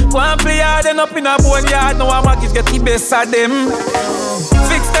 One play hard and up in a bone yard. Now I'm a get the best of them.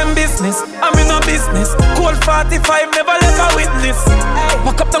 Fix them business, I'm in a business. Cold 45, never let a witness.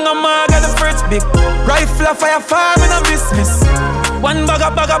 Walk up down a mag at the first big rifle a fire farm in a business. One bag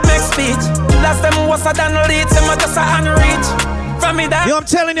of make speech. Last them was a than lead, them a just a unreach. From me that yo, I'm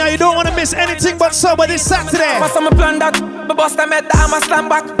telling you, you don't want to miss anything but sober this Saturday. What's on my plan that? My boss them at the I'ma slam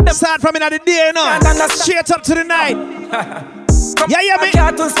back. Start from in the day, you know. Straight up to the night. Yeah, me.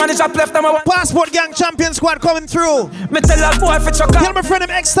 Passport Gang Champion Squad coming through. Me tell a boy for chuck. Tell my friend them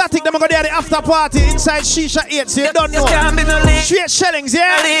ecstatic. Them go there the after party inside Shisha 8. So you don't know. Straight shellings,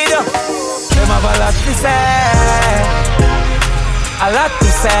 yeah. Them have a lot to say. A lot to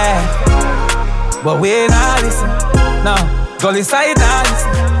say. But we not listen. No. Gully side now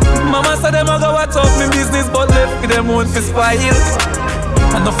listen. Mama said them a go watch out me business, but left with them own for spoil.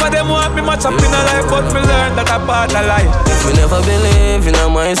 Enough of them want me match up in a life, but me learn that a part of life. Me never believe in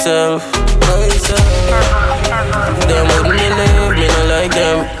myself. Them wouldn't believe me, not like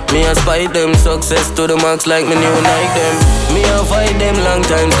them. Me a spite them, success to the max like me new like them. Me a fight them long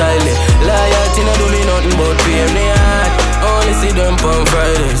time style. Loyalty no do me nothing but pay me hard. Only see them on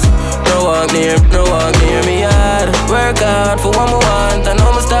Fridays. No walk near me hard. Work hard for what me want, and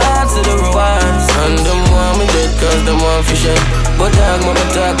now me start to the rewards. And them want me dead cause them want fish it. But dog, mama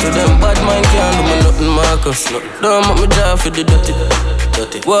talk to them, bad mind can't do me nothing, Marcus. Don't make me job for the dirty.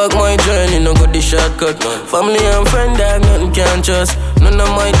 Walk my journey, no got the shortcut. Family and friend, dog, nothing can trust. None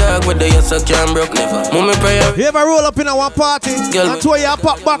of my dog, whether yes I can broke, never. Mommy prayer. You ever roll up in a one party? Girl, and throw your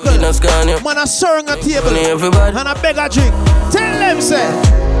pop buckle. Man a surround a table and a beg a drink. Tell them, say.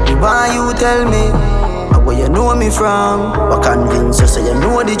 Why you tell me where you know me from? What convince you say you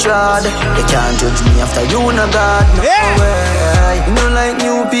know the trad? You can't judge me after you no God. No way. You know like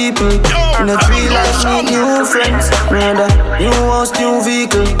new people. You know tree like me, new friends. Rather new house, new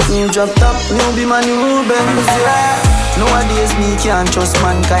vehicle, new drop top, new be my new Benz. Yeah. Nowadays me can't trust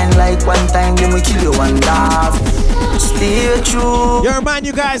mankind like one time then we kill you one laugh. Stay true. You remind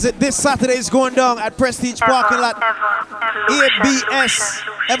you guys that this Saturday is going down at Prestige Parking Lot. ABS,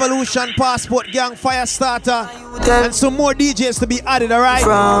 Evolution, Passport Gang, Firestarter, and some more DJs to be added, alright?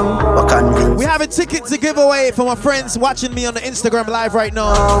 We have a ticket to give away for my friends watching me on the Instagram live right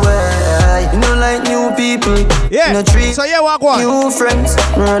now. You know like new people. Yeah, so yeah, what go on? New friends,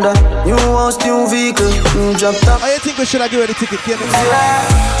 murder, new house, new vehicle, new job top. Oh, you think we should have given the ticket, Kenny?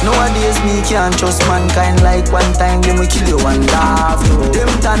 Yeah. Nowadays me can't trust mankind like one time then we kill you one laugh.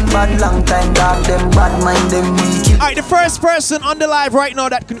 Them done bad long time, dog, them bad mind, them we kill. Alright, the first person on the live right now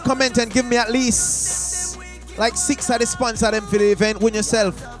that can comment and give me at least like 6 of the sponsor them for the event. Win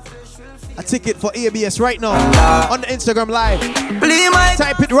yourself a ticket for ABS right now on the Instagram live.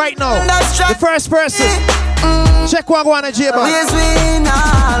 Type it right now. The first person. Check what I want to J-Bag.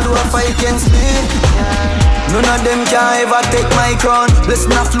 None of them can ever take my crown.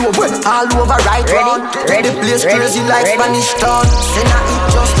 Listen to flow, all over right round. Ready? The place crazy like Spanish town. Send a hit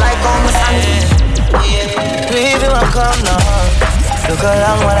just like on the sun. Leave you and come now. Look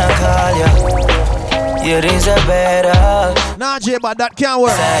along when I call you. You deserve better. Nah, J-Bag, that can't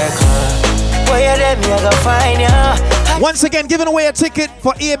work. Where you let me, I go find you. Once again, giving away a ticket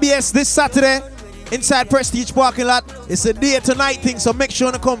for ABS this Saturday inside Prestige parking lot. It's a day to night thing, so make sure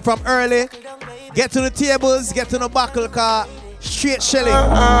to come from early. Get to the tables, get to the buckle car, straight shelling.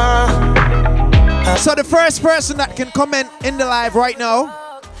 So the first person that can comment in the live right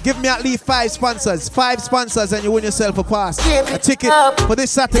now, give me at least 5 sponsors. 5 sponsors and you win yourself a pass. A ticket for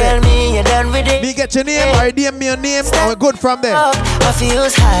this Saturday. Tell me you're done with it. Me get your name or DM me your name and we're good from there. I feel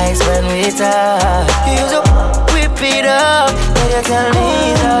highs when we talk. You whip it up. When you tell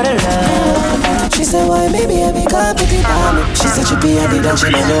me it's all the love. She said, why maybe I make up with the mommy. She said she be a did and she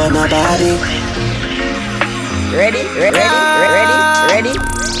don't know nobody. Ready?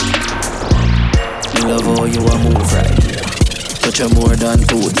 Love how you a move right. Touch you more than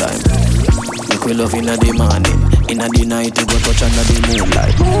 2 times. Make we love inna the morning. Inna the night you go touch under the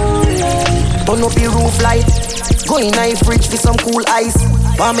moonlight. Turn up the roof light. Go in a fridge for some cool ice.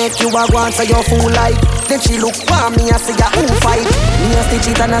 Wanna make you a go on so you full light. Then she look for me and say who fight. Me a stitch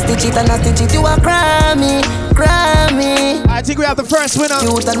it and a stitch it and a stitch it. You a Grammy. I think we have the first winner.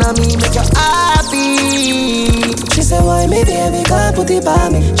 Cute and a me make you happy. She said why maybe I make up put it by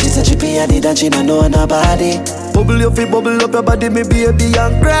me. She said she be a did and she don't know nobody. Bubble your feet, bubble up your body, me baby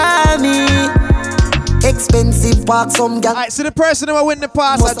and Grammy. Expensive park, some gal. Alright, so the person who will win the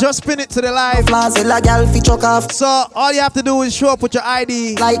pass, I just spin it to the live. So all you have to do is show up with your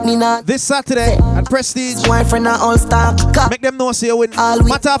ID like me now this Saturday at Prestige. My friend all star. Make them know so you win.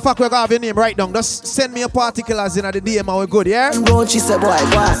 Matter of fact, we're gonna have your name right down. Just send me your particulars in at the DM and we're good, yeah? Don't she say boy,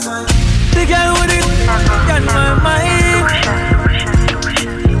 boy. The girl with it got my mind.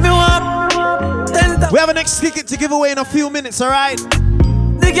 Me want we have a next ticket to give away in a few minutes, alright?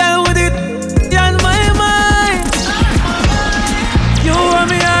 The girl with it got my mind. You want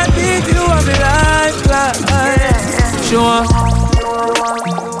me heartbeat, you want me lifeline. Sure.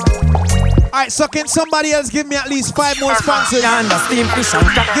 Alright, so can somebody else give me at least 5 more sponsors? Give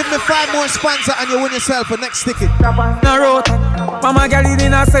me 5 more sponsors and you win yourself a next ticket. Mama girl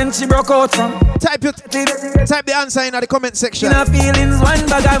in a sense she broke out from. Type the answer in the comment section. In her feelings, one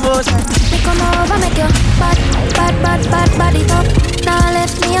bag of emotion. Me come over, make you bad body top. Now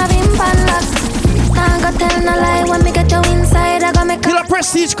left me have him pan lock. Now go tell no lie when me get you inside. I go make a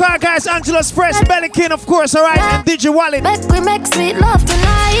Prestige car guys, Angela's Fresh, Bellykin of course, alright, and Digi Wallet. Make we make sweet love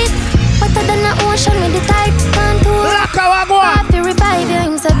tonight. Better than the ocean with the tide. Can't do Black to revive you.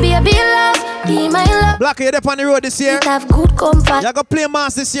 Him say baby love, be my love. Black, you're up on the road this year. It have good comfort. You go play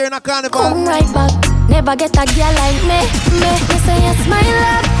mass this year in a carnival. Come right back. Never get a girl like me. Me say yes, my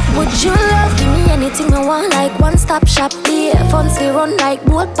love. Would you love? Give me anything I want, like one-stop shop. The funds we run like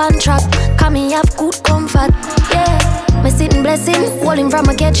boat pan track. Come me have good comfort. Yeah. Me sitting blessing, hold him from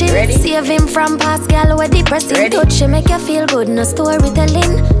a kitchen. Save him from past gal where depressing. Touch you make you feel good, no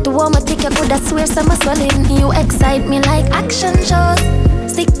storytelling. The woman think you could swear some swelling. You excite me like action shows.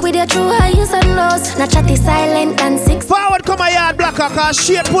 Stick with your true highs and lows. Not chatty silent and sick. Forward come a yard black cause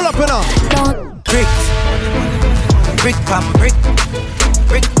shit pull up enough. Don't brick pam brick.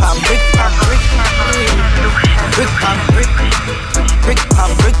 Brick pam brick pam brick. Brick pam brick. Brick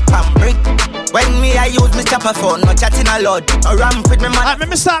pam brick pam brick. When me I use my chopper phone, no chatting a lot. I ramp with me man. Let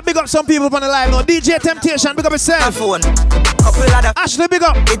me start big up some people on the live now. DJ Temptation, big up yourself. Phone. Couple of the Ashley, big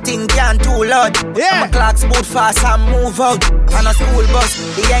up. The thing can't too loud. Yeah. My clocks boot fast and move out. On a school bus,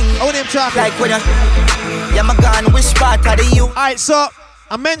 the young. How them track? Like when you my gun, which part of the you? Alright, so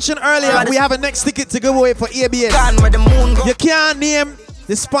I mentioned earlier we have a next ticket to give away for ABS. Where the moon go. You can't name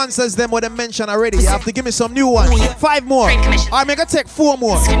the sponsors them what they mentioned already. You have to give me some new ones. 5 more. Alright, make a take 4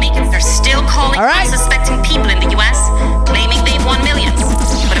 more. Jamaicans are still calling unsuspecting people in the US, claiming they've won millions.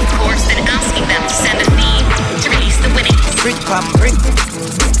 But of course, then asking them to send a fee to release the winnings. Brick pam brick.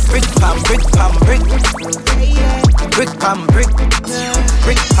 Brick pam brick pam brick. Brick pam brick.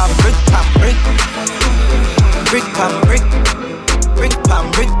 Brick pam brick pam brick. Brick pam brick. Brick pam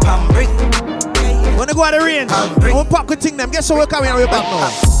brick pam brick. Wanna go out the range? We'll pop good thing them. Guess what we're coming on your back now?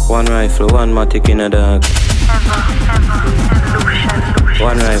 One rifle, one matic in a dog.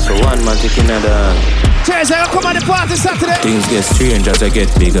 One rifle, one matic in a dog. Cheers, I come on the party Saturday. Things get strange as I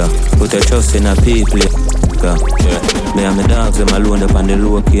get bigger. Put a trust in a people. car. Yeah. Me and my dogs, them alone up on the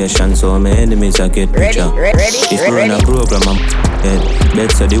location, so my enemies I get picture. If we run a program, I'm dead.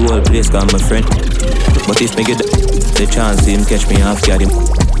 Bet so the whole place got my friend. But if me get the chance, him catch me half guard him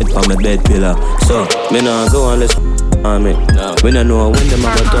on my bed pillar. So me nah go unless on me. We don't know when them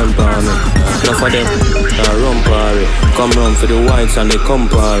have a turn for me. Enough for them, run party. Come run for the whites and they come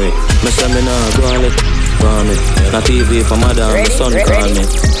party. Me say me nah go unless for me. Not TV for mother and the son call me.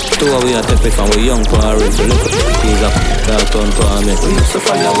 Two of we are take from we young party. So look at these up, that turn for me. We used to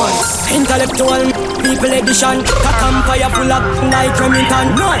follow one. Intellectual people edition. Cock and fire full up like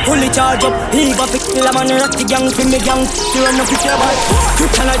Remington. Fully charge up. He got the killer man rock the gang for me gang. You run up with your bike. You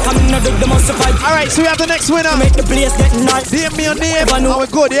cannot come in the big the must fight. Alright, so we have the next winner. Make the place get nice. DM me your name and we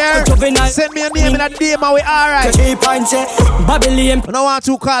good, yeah? Send me a name and a DM and we alright. Babylon. I don't want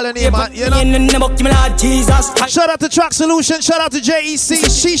to call a name, you know? Shout out to Track Solution, shout out to JEC,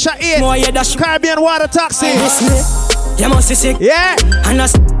 Shisha 8, Caribbean Water Taxi. You must be sick. Yeah. And I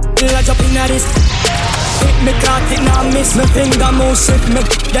jump in at this. Hit me caught it now miss. Me finger move sick. Me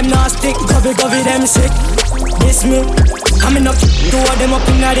them not stick. Govy them sick. This me. I'm in up. Two of them up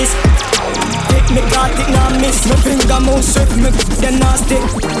in at this. Hit me caught it now miss. Me finger move sick. Me them not stick.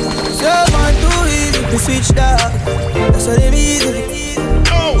 So man too easy to switch that. That's what they easy.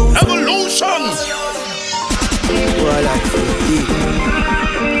 Oh, evolution. Voilà.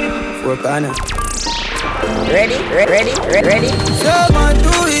 For banner. Ready? So man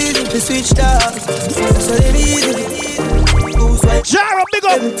too easy to switch that. So they easy. Jaro, big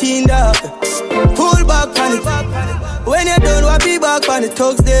up. 17 dog. Pull back on it. When you done, what be back on the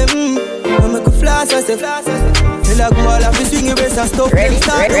thugs them. I make a flash, I say. Tell a go all of the swing your best and stop them.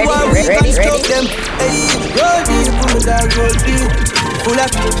 Start the war, we can stop them. Hey, roll deep, pull me down, roll deep. Full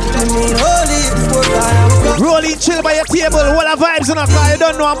of holy. Rolling chill by your table, all the vibes in a car, you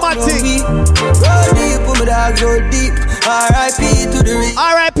don't know I'm matting. Roll deep, pull me down, roll deep. R.I.P. to the rich.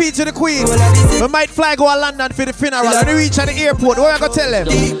 R.I.P. to the Queen. We might fly go to London for the funeral. When we reach at the airport, what are you going to tell them?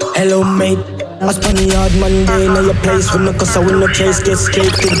 Hello mate, I spend the hard Monday in your place. When no cause I win no chase, get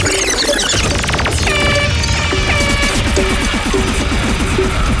straight to the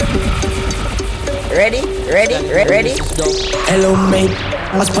Ready? Hello mate,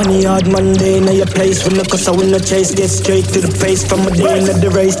 I spend the hard Monday in your place. When no cause I win no chase, get straight to the face. From a day into the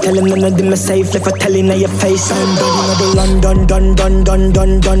race, telling none of them are safe. If I tell in your face, I'm done.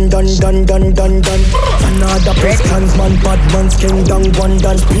 Another place, clansman, bad man's king, down one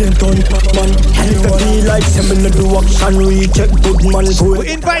dance, paint on man. And if I feel like sending the action, recheck good man. We're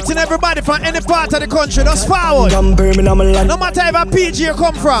inviting everybody from any part of the country, just forward. No matter if a PG you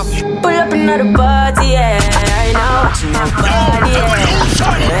come from. Pull up another party, yeah. I know nobody, yeah.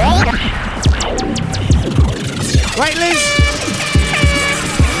 Right, Liz?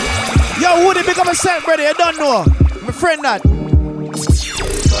 Yo, Woody, become a self, brother. You don't know. My friend that.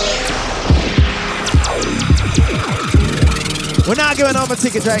 We're not giving over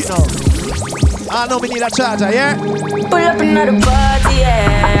tickets right now. I know we need a charger, yeah? Pull up another party,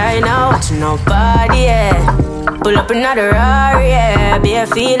 yeah. I know nobody, yeah. Pull up another Rari, yeah. Bare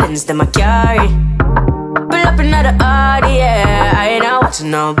feelings that I carry. Pull up another Audi, yeah. I ain't not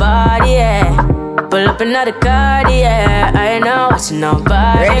watching nobody, yeah. Pull up another card, yeah. I ain't not watching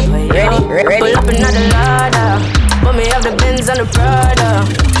nobody. Ready. Pull up another Lada. But me have the Benz and the Prada.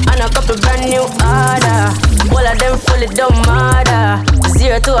 And a couple brand new order. All of them fully don't matter.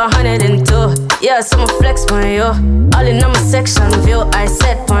 0 to 102. Yeah, some flex on you. All in on my section view, I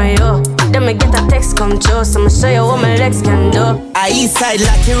set on you. Then me get a text come true, so I'ma show you what my legs can do. I east side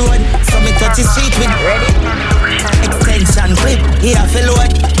like you run, so me touch the street with extension clip. Here I feel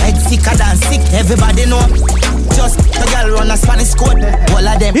what, like sicker than sick, everybody know. Just a girl run a Spanish code, all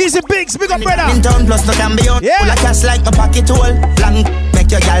of them. He's a big up brother. In town plus no can be on. Yeah. Full of cash like a pocket hole. Blank,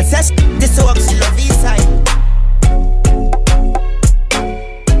 make your girl sesh. This up, she love east side.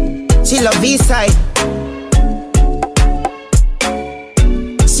 She love east side.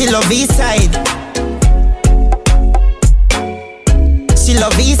 She love east side. She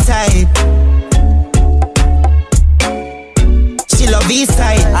love east side. She love east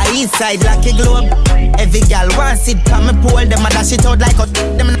side. I east side like a globe. Every girl wants it. Come and pull them and dash it out like a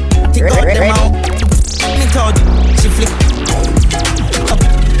them and take out them out. Me thought she flick up.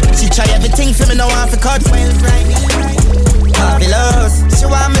 She try everything for me now want to cut. Well, right. Marvelous. She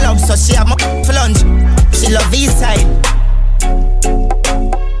want me love, so she have my for lunch. She love east side.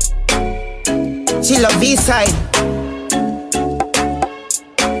 She love east side.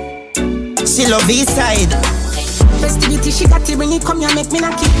 She love east side. Festivity, she got it when you come here, make me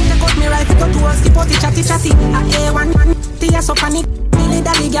knock it. Take out me right, go towards the potty, chatty. I A1, tears up on it. Daddy,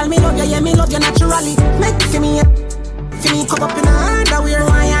 daddy, girl, me love you, yeah, me love you naturally. Make me come up in a underwear,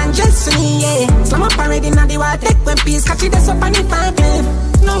 why and just for me, yeah. Slam up already, now the wall take one piece, catch it, that's up on the five,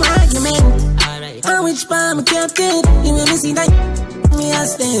 no argument. On which part me can't fit, you will see that me a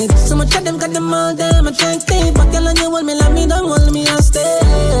stage. So much of them got them all them attractive, but girl, on you hold me like me, don't hold me a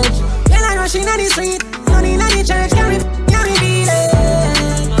stage. Girl, I rushing on the street, running on the church, carry beat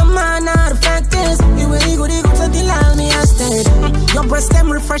it. Come on, now the fact is, you really good, so allow me a stage. Your breast them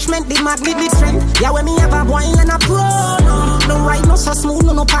refreshment, the magnetic strength. Yeah, when me have a boil and a pro, no right, no so smooth,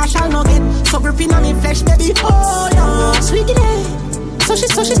 no partial, no get. So gripping on me flesh, baby, hold on. Sweet it, so she,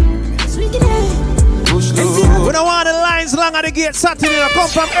 sweet it. We don't want the lines long at the gate Saturday, come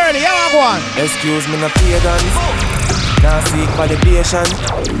from early, how I go on? Excuse me, no pagans. Now seek validation.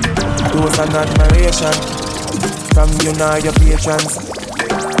 Those are admiration. From you now your patrons.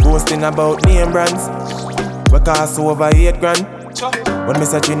 Boasting about name brands. We cost over 8 grand. When me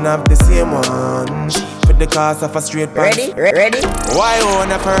searching up the same one. For the cost of a straight pants. Ready? Why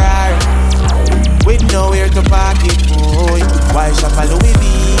own a Ferrari? With nowhere to park it, boy. Why shop a Louis V?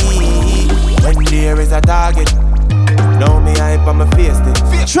 When there is a target. Now me hype on my face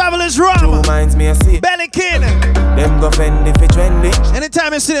thing. Travel is wrong. Two minds me a see. Belly king. Them go fend if it's trendy.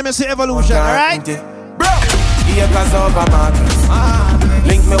 Anytime you see them, you see evolution, alright? Bro, acres over markers.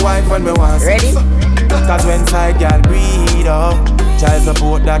 Link me wife when me want. Ready? Cause when side girl breed up, child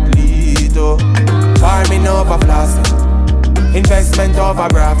support that lead up. Farming over plastic, investment over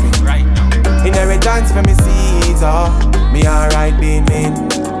graphic. Inheritance for me seeds up. Me alright being mean.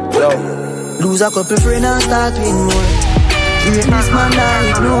 Yo. Lose a couple friends and start with more. Greatness man I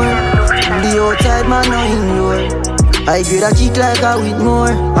ignore. The outside man I ignore. I grade a kick like a with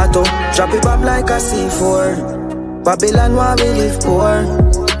more. I don't drop it up like a C4. Babylon where we live poor.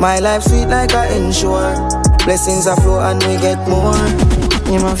 My life sweet like a ensure. Blessings are flow and we get more.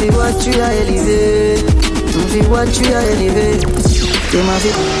 You must feel what you are elevate. You feel what you are elevate. You must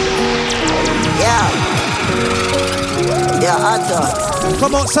feel. Yeah, I thought.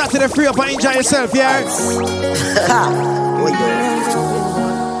 Come out Saturday free up and enjoy yourself, yeah?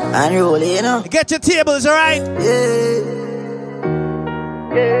 And roll, you know. Get your tables, alright? Yeah.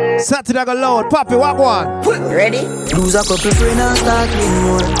 Saturday go loud. Poppy, what one? Ready? Lose a couple friends and start with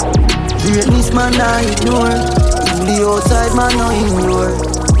more. Greatness man I ignore. The outside man I ignore.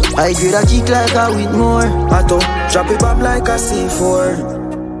 I grade a kick like a with more. I don't drop it up like a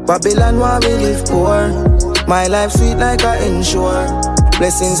C4. Babylon where we live poor. My life sweet like a ensure.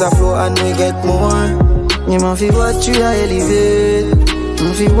 Blessings are flow and we get more. You must feel what you are elevate.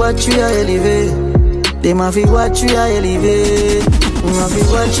 You feel what you are elevate. They must feel what you are elevate. You must feel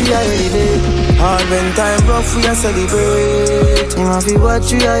what you are elevate. All when time rough we a celebrate. You must feel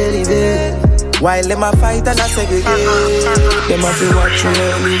what you are elevate. While them a fight and a segregate. They must feel what you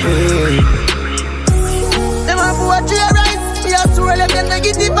elevate. They must feel what you are right. We have to roll them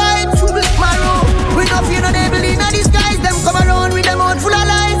negative vibes. We no fear no devil in a disguise. Them come around with them out full of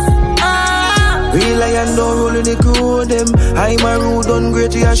lies. Real lion don't roll in the crew them. I'm a rude on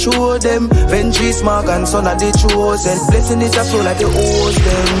great we a show them. Ventry smart and son of the chosen. Blessing it a flow like the host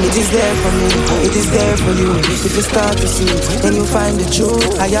them. It is there for me, it is there for you. If you start to see, then you find the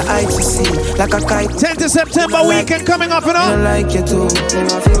truth. How your eyes to see, like a kite. 10th of September weekend coming up, you know. I like you too. They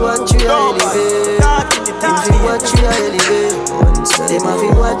must feel what you are elevate. They feel what you are elevate. They must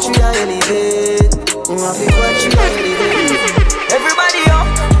feel what you are elevate. They must feel what you are elevate. Everybody up.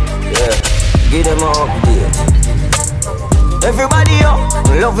 Yeah. Give them a update. Everybody up,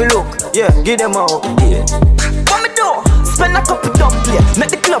 love you look. Yeah, give them a update. What me do? Spend a couple dumb play,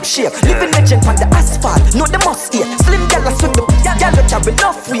 make the club shake. Living legend on the asphalt, know the must eat. Slim gal a swing the gal a carry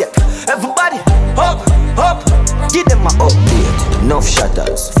enough weight. Everybody up, give them a update. Enough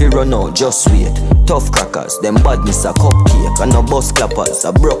shatters, fear run out, just wait. Tough crackers, them badness a cupcake. And no bus clappers,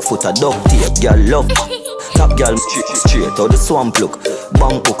 a broke foot a duct tape. Girl love. Top girl straight out the swamp look.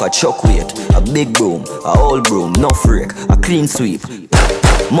 Bang hook a chuck weight. A big broom, a old broom, no freak. A clean sweep.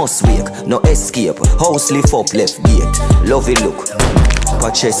 Must wake, no escape. House lift up left gate. Lovey look,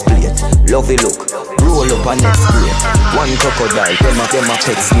 a chest plate. Lovey look, roll up a next plate. One crocodile, them a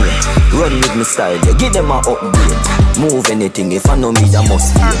pet snake. Run with me style, yeah, give them a upgrade. Move anything, if I know me, that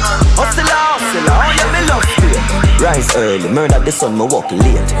must feel. Hustler, oh yeah, me love straight. Rise early, murder the sun, me walk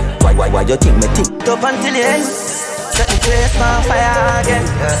late. Why you think me tick up until the end? Set the place on fire again.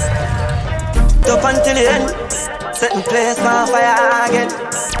 Up until the end. Set the place on fire again.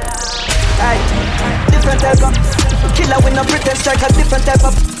 Aye, different level. Killer with no pretend strike. A different type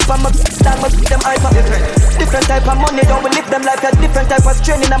of I'm a them hyper. Different type of money, don't we live them life. A different type of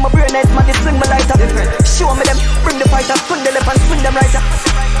training. I'm a brain nice man, they swing my lighter. Show me them, bring the fighter, swing the left and swing them right.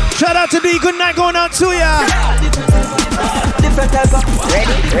 Shout out to D, good night going out to ya. Different type of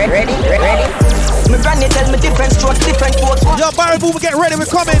ready. My granny tell me different strokes, different quotes. Yo, Barry Boom, get ready,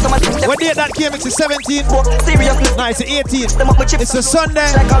 we're coming. What day that came? It's the 17th. No, it's the 18th. It's a Sunday.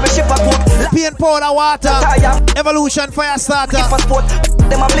 Pain powder water. Evolution fire starter.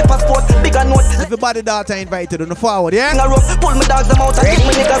 Everybody daughter invited on the forward, yeah? Pull me dogs them out and kick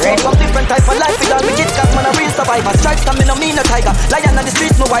me niggas out. Some different type of life. With all me kids, cause man a real survivor. Stripes come in no mean a tiger. Lion on the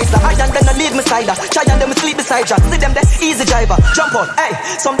streets no wiser. Higher than a lead me sider. Giant them sleep beside ya. See them there, easy driver. Jump on, hey.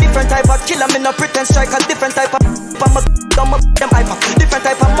 Some different type of killer, me no pretend strike. A different type of I'm a them hyper. Different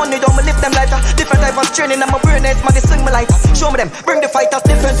type of money, don't me lift them lighter. Different type of training, I'm a brain nice man, they swing me lighter. Show me them, bring the fighters.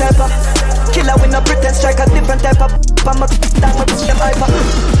 Different type of killer with no pretend strike. A different type of I'm a them hyper.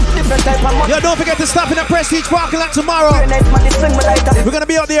 Different type of money. Yo, don't forget to stop in the Prestige parking lot tomorrow. We're gonna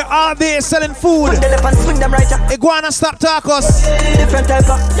be out there all day selling food. Iguana Stop Tacos.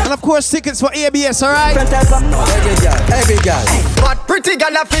 And of course tickets for ABS, alright? Every girl. But pretty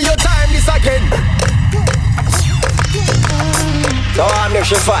girl, I feel your time this again. So I'm if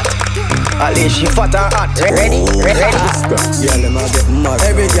she fat. At least she fat and hot. Ready? Yeah, let me get mad.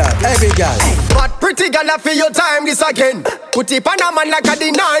 Every girl. But pretty girl, I feel your time this again. Put it on a man like a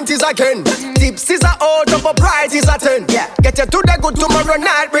the 90s again. Tips is a out of a price is a 10. Yeah. Get you to the good tomorrow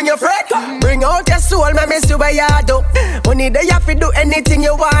night, bring your friend. Bring out your soul, me miss you where you do. Money there you fi do anything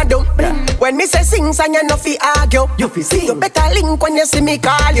you want do. When me say sing, and you no fi argue. You fi sing. You better link when you see me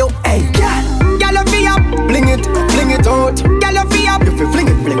call you. Hey, girl, you fi up, bling it out. Girl, you fi up, you fi fling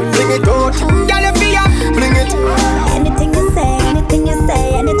it out. Girl, you fi up, bling it. Anything you say, anything you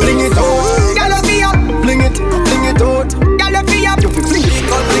say, anything bling it out. Girl, you fi up, bling it out. Girl, you fi up, you fi fling it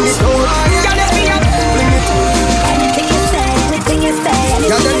out. Girl, you fi up, bling it. Anything you say, anything you say, anything you say.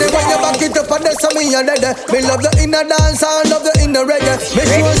 When you back it up and there's some in there. Me love the inner dance and love the inner reggae. Make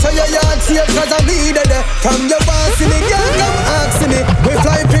sure so your yard safe cause I'm needed there. From your boss in the girl come ask me. We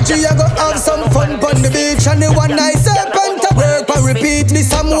fly pretty, you go have some fun on the beach. And the one night serpent to work and repeat me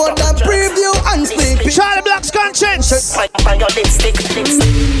some more than preview and speak. Charlie Black's conscience. By your lipstick.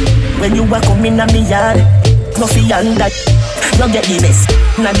 When you walk come in a me yard, no fi under. You get the best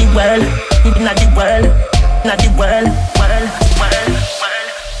inna the world, inna the world, inna the world.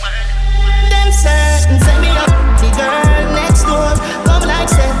 Them certain say me up the girl next door. Come like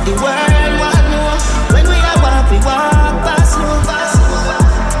say the world want more. When we are walk, we walk fast slow.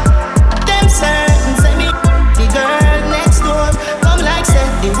 Them certain say me the girl next door. Come like say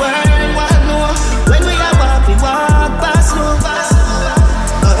the world want more. When we are walk, we walk fast slow.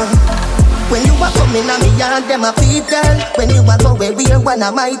 When you are coming on me yard, them a peep girl. When you are go where wear one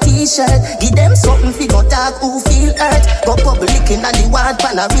of my t-shirt. Give them something fi go talk who feel hurt. Go public in the ward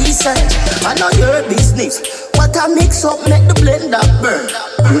pan a research. I know your business. What a mix up make the blender burn.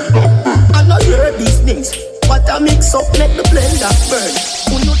 I know your business. What a mix up make the blender burn.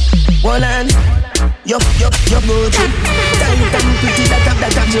 One hand, your booty. Tight and pretty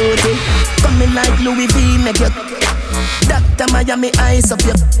that a beauty. Coming like Louis V make you. Dr. Miami eyes up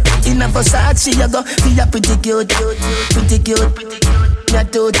you. In a Versace you go. Feel pretty cute. You're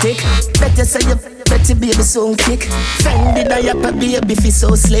too thick. Better say you pretty baby so kick. Fendi diaper baby feel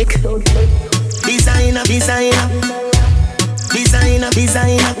so slick. Designer.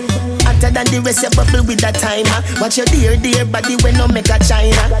 Hotter than the rest you bubble with that timer. Watch your dear body when no make a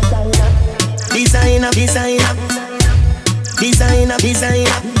China. Designer.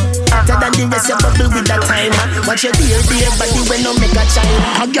 Hotter than the rest you bubble with that timer. Watch your dear body when no make a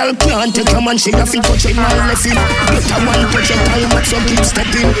China. A girl can't take a man, she have to touch it, man left it. Get a one touch your time, but so keep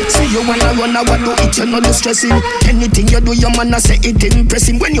stepping. See you wanna run, I want to eat, you know no stressing. Anything you do, your man, I say it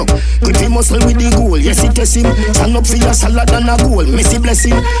impress him. When you put him muscle with the goal, yes it test him. Stand up for your salad and a goal, Messi bless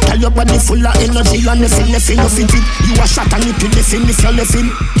him. Tell your body full of energy and nothing, you fit it. You a shot and it will left him if you left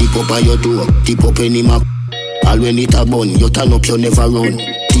him. Tip up on your door, tip up any map. All when it a bun, you turn up, you never run.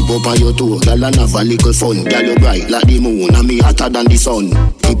 Tip up on your toe, girl and have a little fun. Girl you bright like the moon, and me hotter than the sun.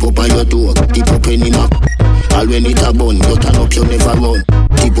 Tip up on your toe, tip up any map. All when it a bun, you turn up, you never run.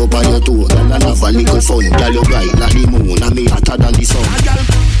 Tip up on your toe, girl and have a little fun. Girl you bright like the moon, and me hotter than the sun.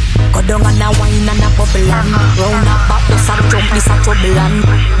 Go down and a wine and a bubble and round a back, this a jump, this a trouble and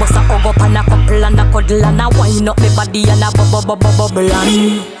bust a hug up and a couple and a cuddle and a wine up me body and a bubble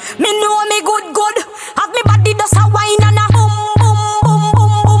and me know me good, have me body does a wine and a boom,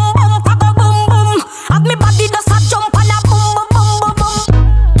 papa boom. Have me body does a jump and a boom.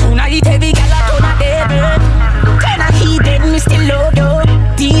 Tonight every girl a turn a devil.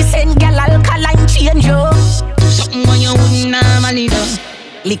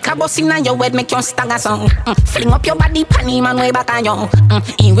 Liquor bust inna your head, make you stagger song. Fling up your body, panty man way back on you.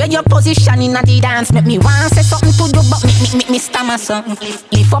 In where your position inna the dance, make me want say something to you, but me stammer song.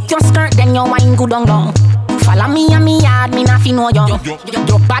 Lift up your skirt, then your wine good on down. Follow me and me yard, me not fi know you.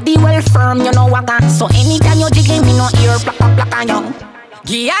 Your body well firm, you know wagon. So anytime you jiggle, me no ear plak on you.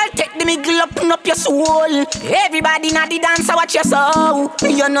 Girl, take the middle up your soul. Everybody na the dance, watch your soul.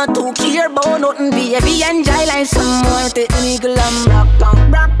 You're not too care about nothing, baby. Enjoy life some more. Take the middle and rock out.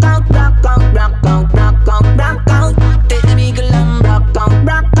 Take the middle and rock out.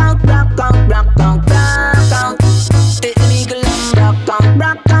 Take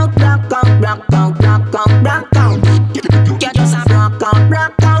the middle and rock out. Get yourself rock out.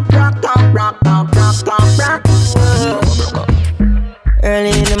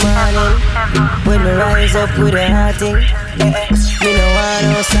 Early in the morning, when we rise up with a hot thing, me no want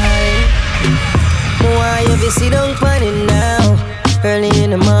no sorry. No want you to sit down on it now. Early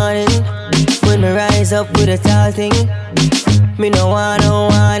in the morning, when we rise up with a tall thing, me no want no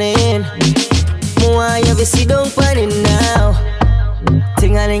warning. No want you to sit down on it now.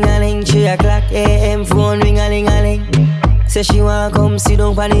 Ting-a-ling-a-ling, 3 o'clock a.m. phone ring-a-ling-a-ling. Say she want come sit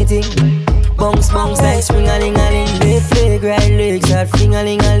down on it thing. Bounce like spring-a-ling-a-ling. They flag right legs start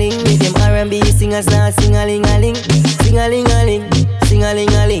fling-a-ling-a-ling. With them R&B singers now sing-a-ling-a-ling. Sing-a-ling-a-ling,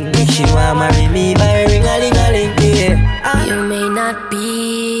 sing-a-ling-a-ling. If she want marry me by ring-a-ling-a-ling, yeah. You may not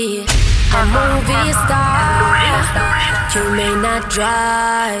be a movie star, you may not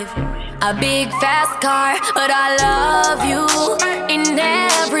drive a big fast car, but I love you in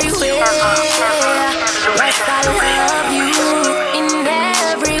every way. Yes, I love you in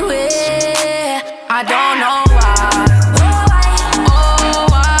every way. I don't know why.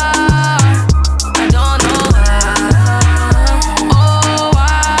 Oh, why? I don't know why. Oh,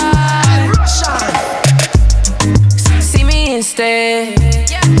 why? See me instead.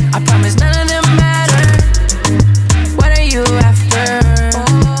 I promise none of them matter. What are you after?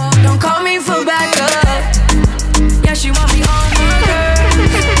 Don't call me for backup. Yeah, she want me on her.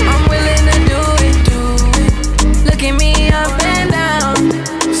 I'm willing to do it. Look at me up and down.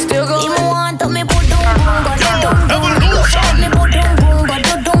 Still going.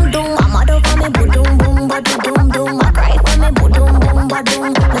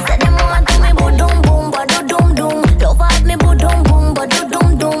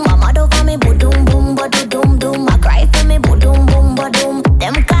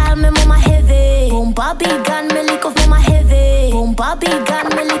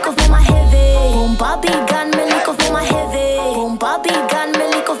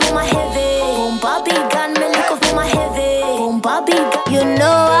 You know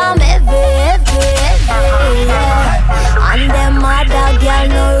I'm heavy, yeah. And them other girl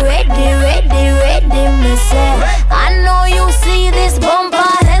no ready, me say. I know you see this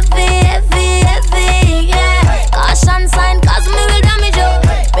bumper heavy, yeah. Caution sign, cause me will damage you.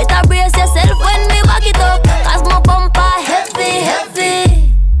 Better brace yourself when me back it up, cause my bumper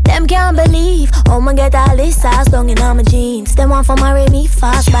heavy. Them can't believe, I'ma get all this sauce down in all my jeans. Them want for marry me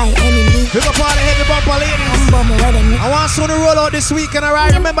fast by any means. Big up all the heavy bumper ladies. I want soon to roll out this weekend,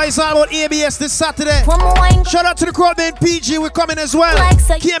 alright? Remember, it's all about ABS this Saturday. Shout out to the crowd named PG, we're coming as well.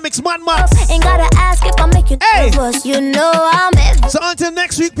 KMX Man Max. Ain't gotta ask if I make you nervous. You know I'm heavy. So until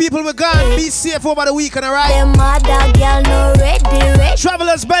next week, people, we're gone. Be safe over the weekend, alright? Them other girl no ready.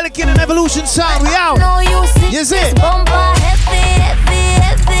 Travelers, Bellikin and Evolution Sound, we out. I know you see this bumper heavy,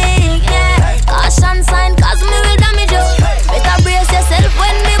 yeah. Caution sign, cause me will damage you. Better brace yourself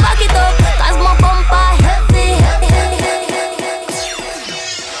when me back it up.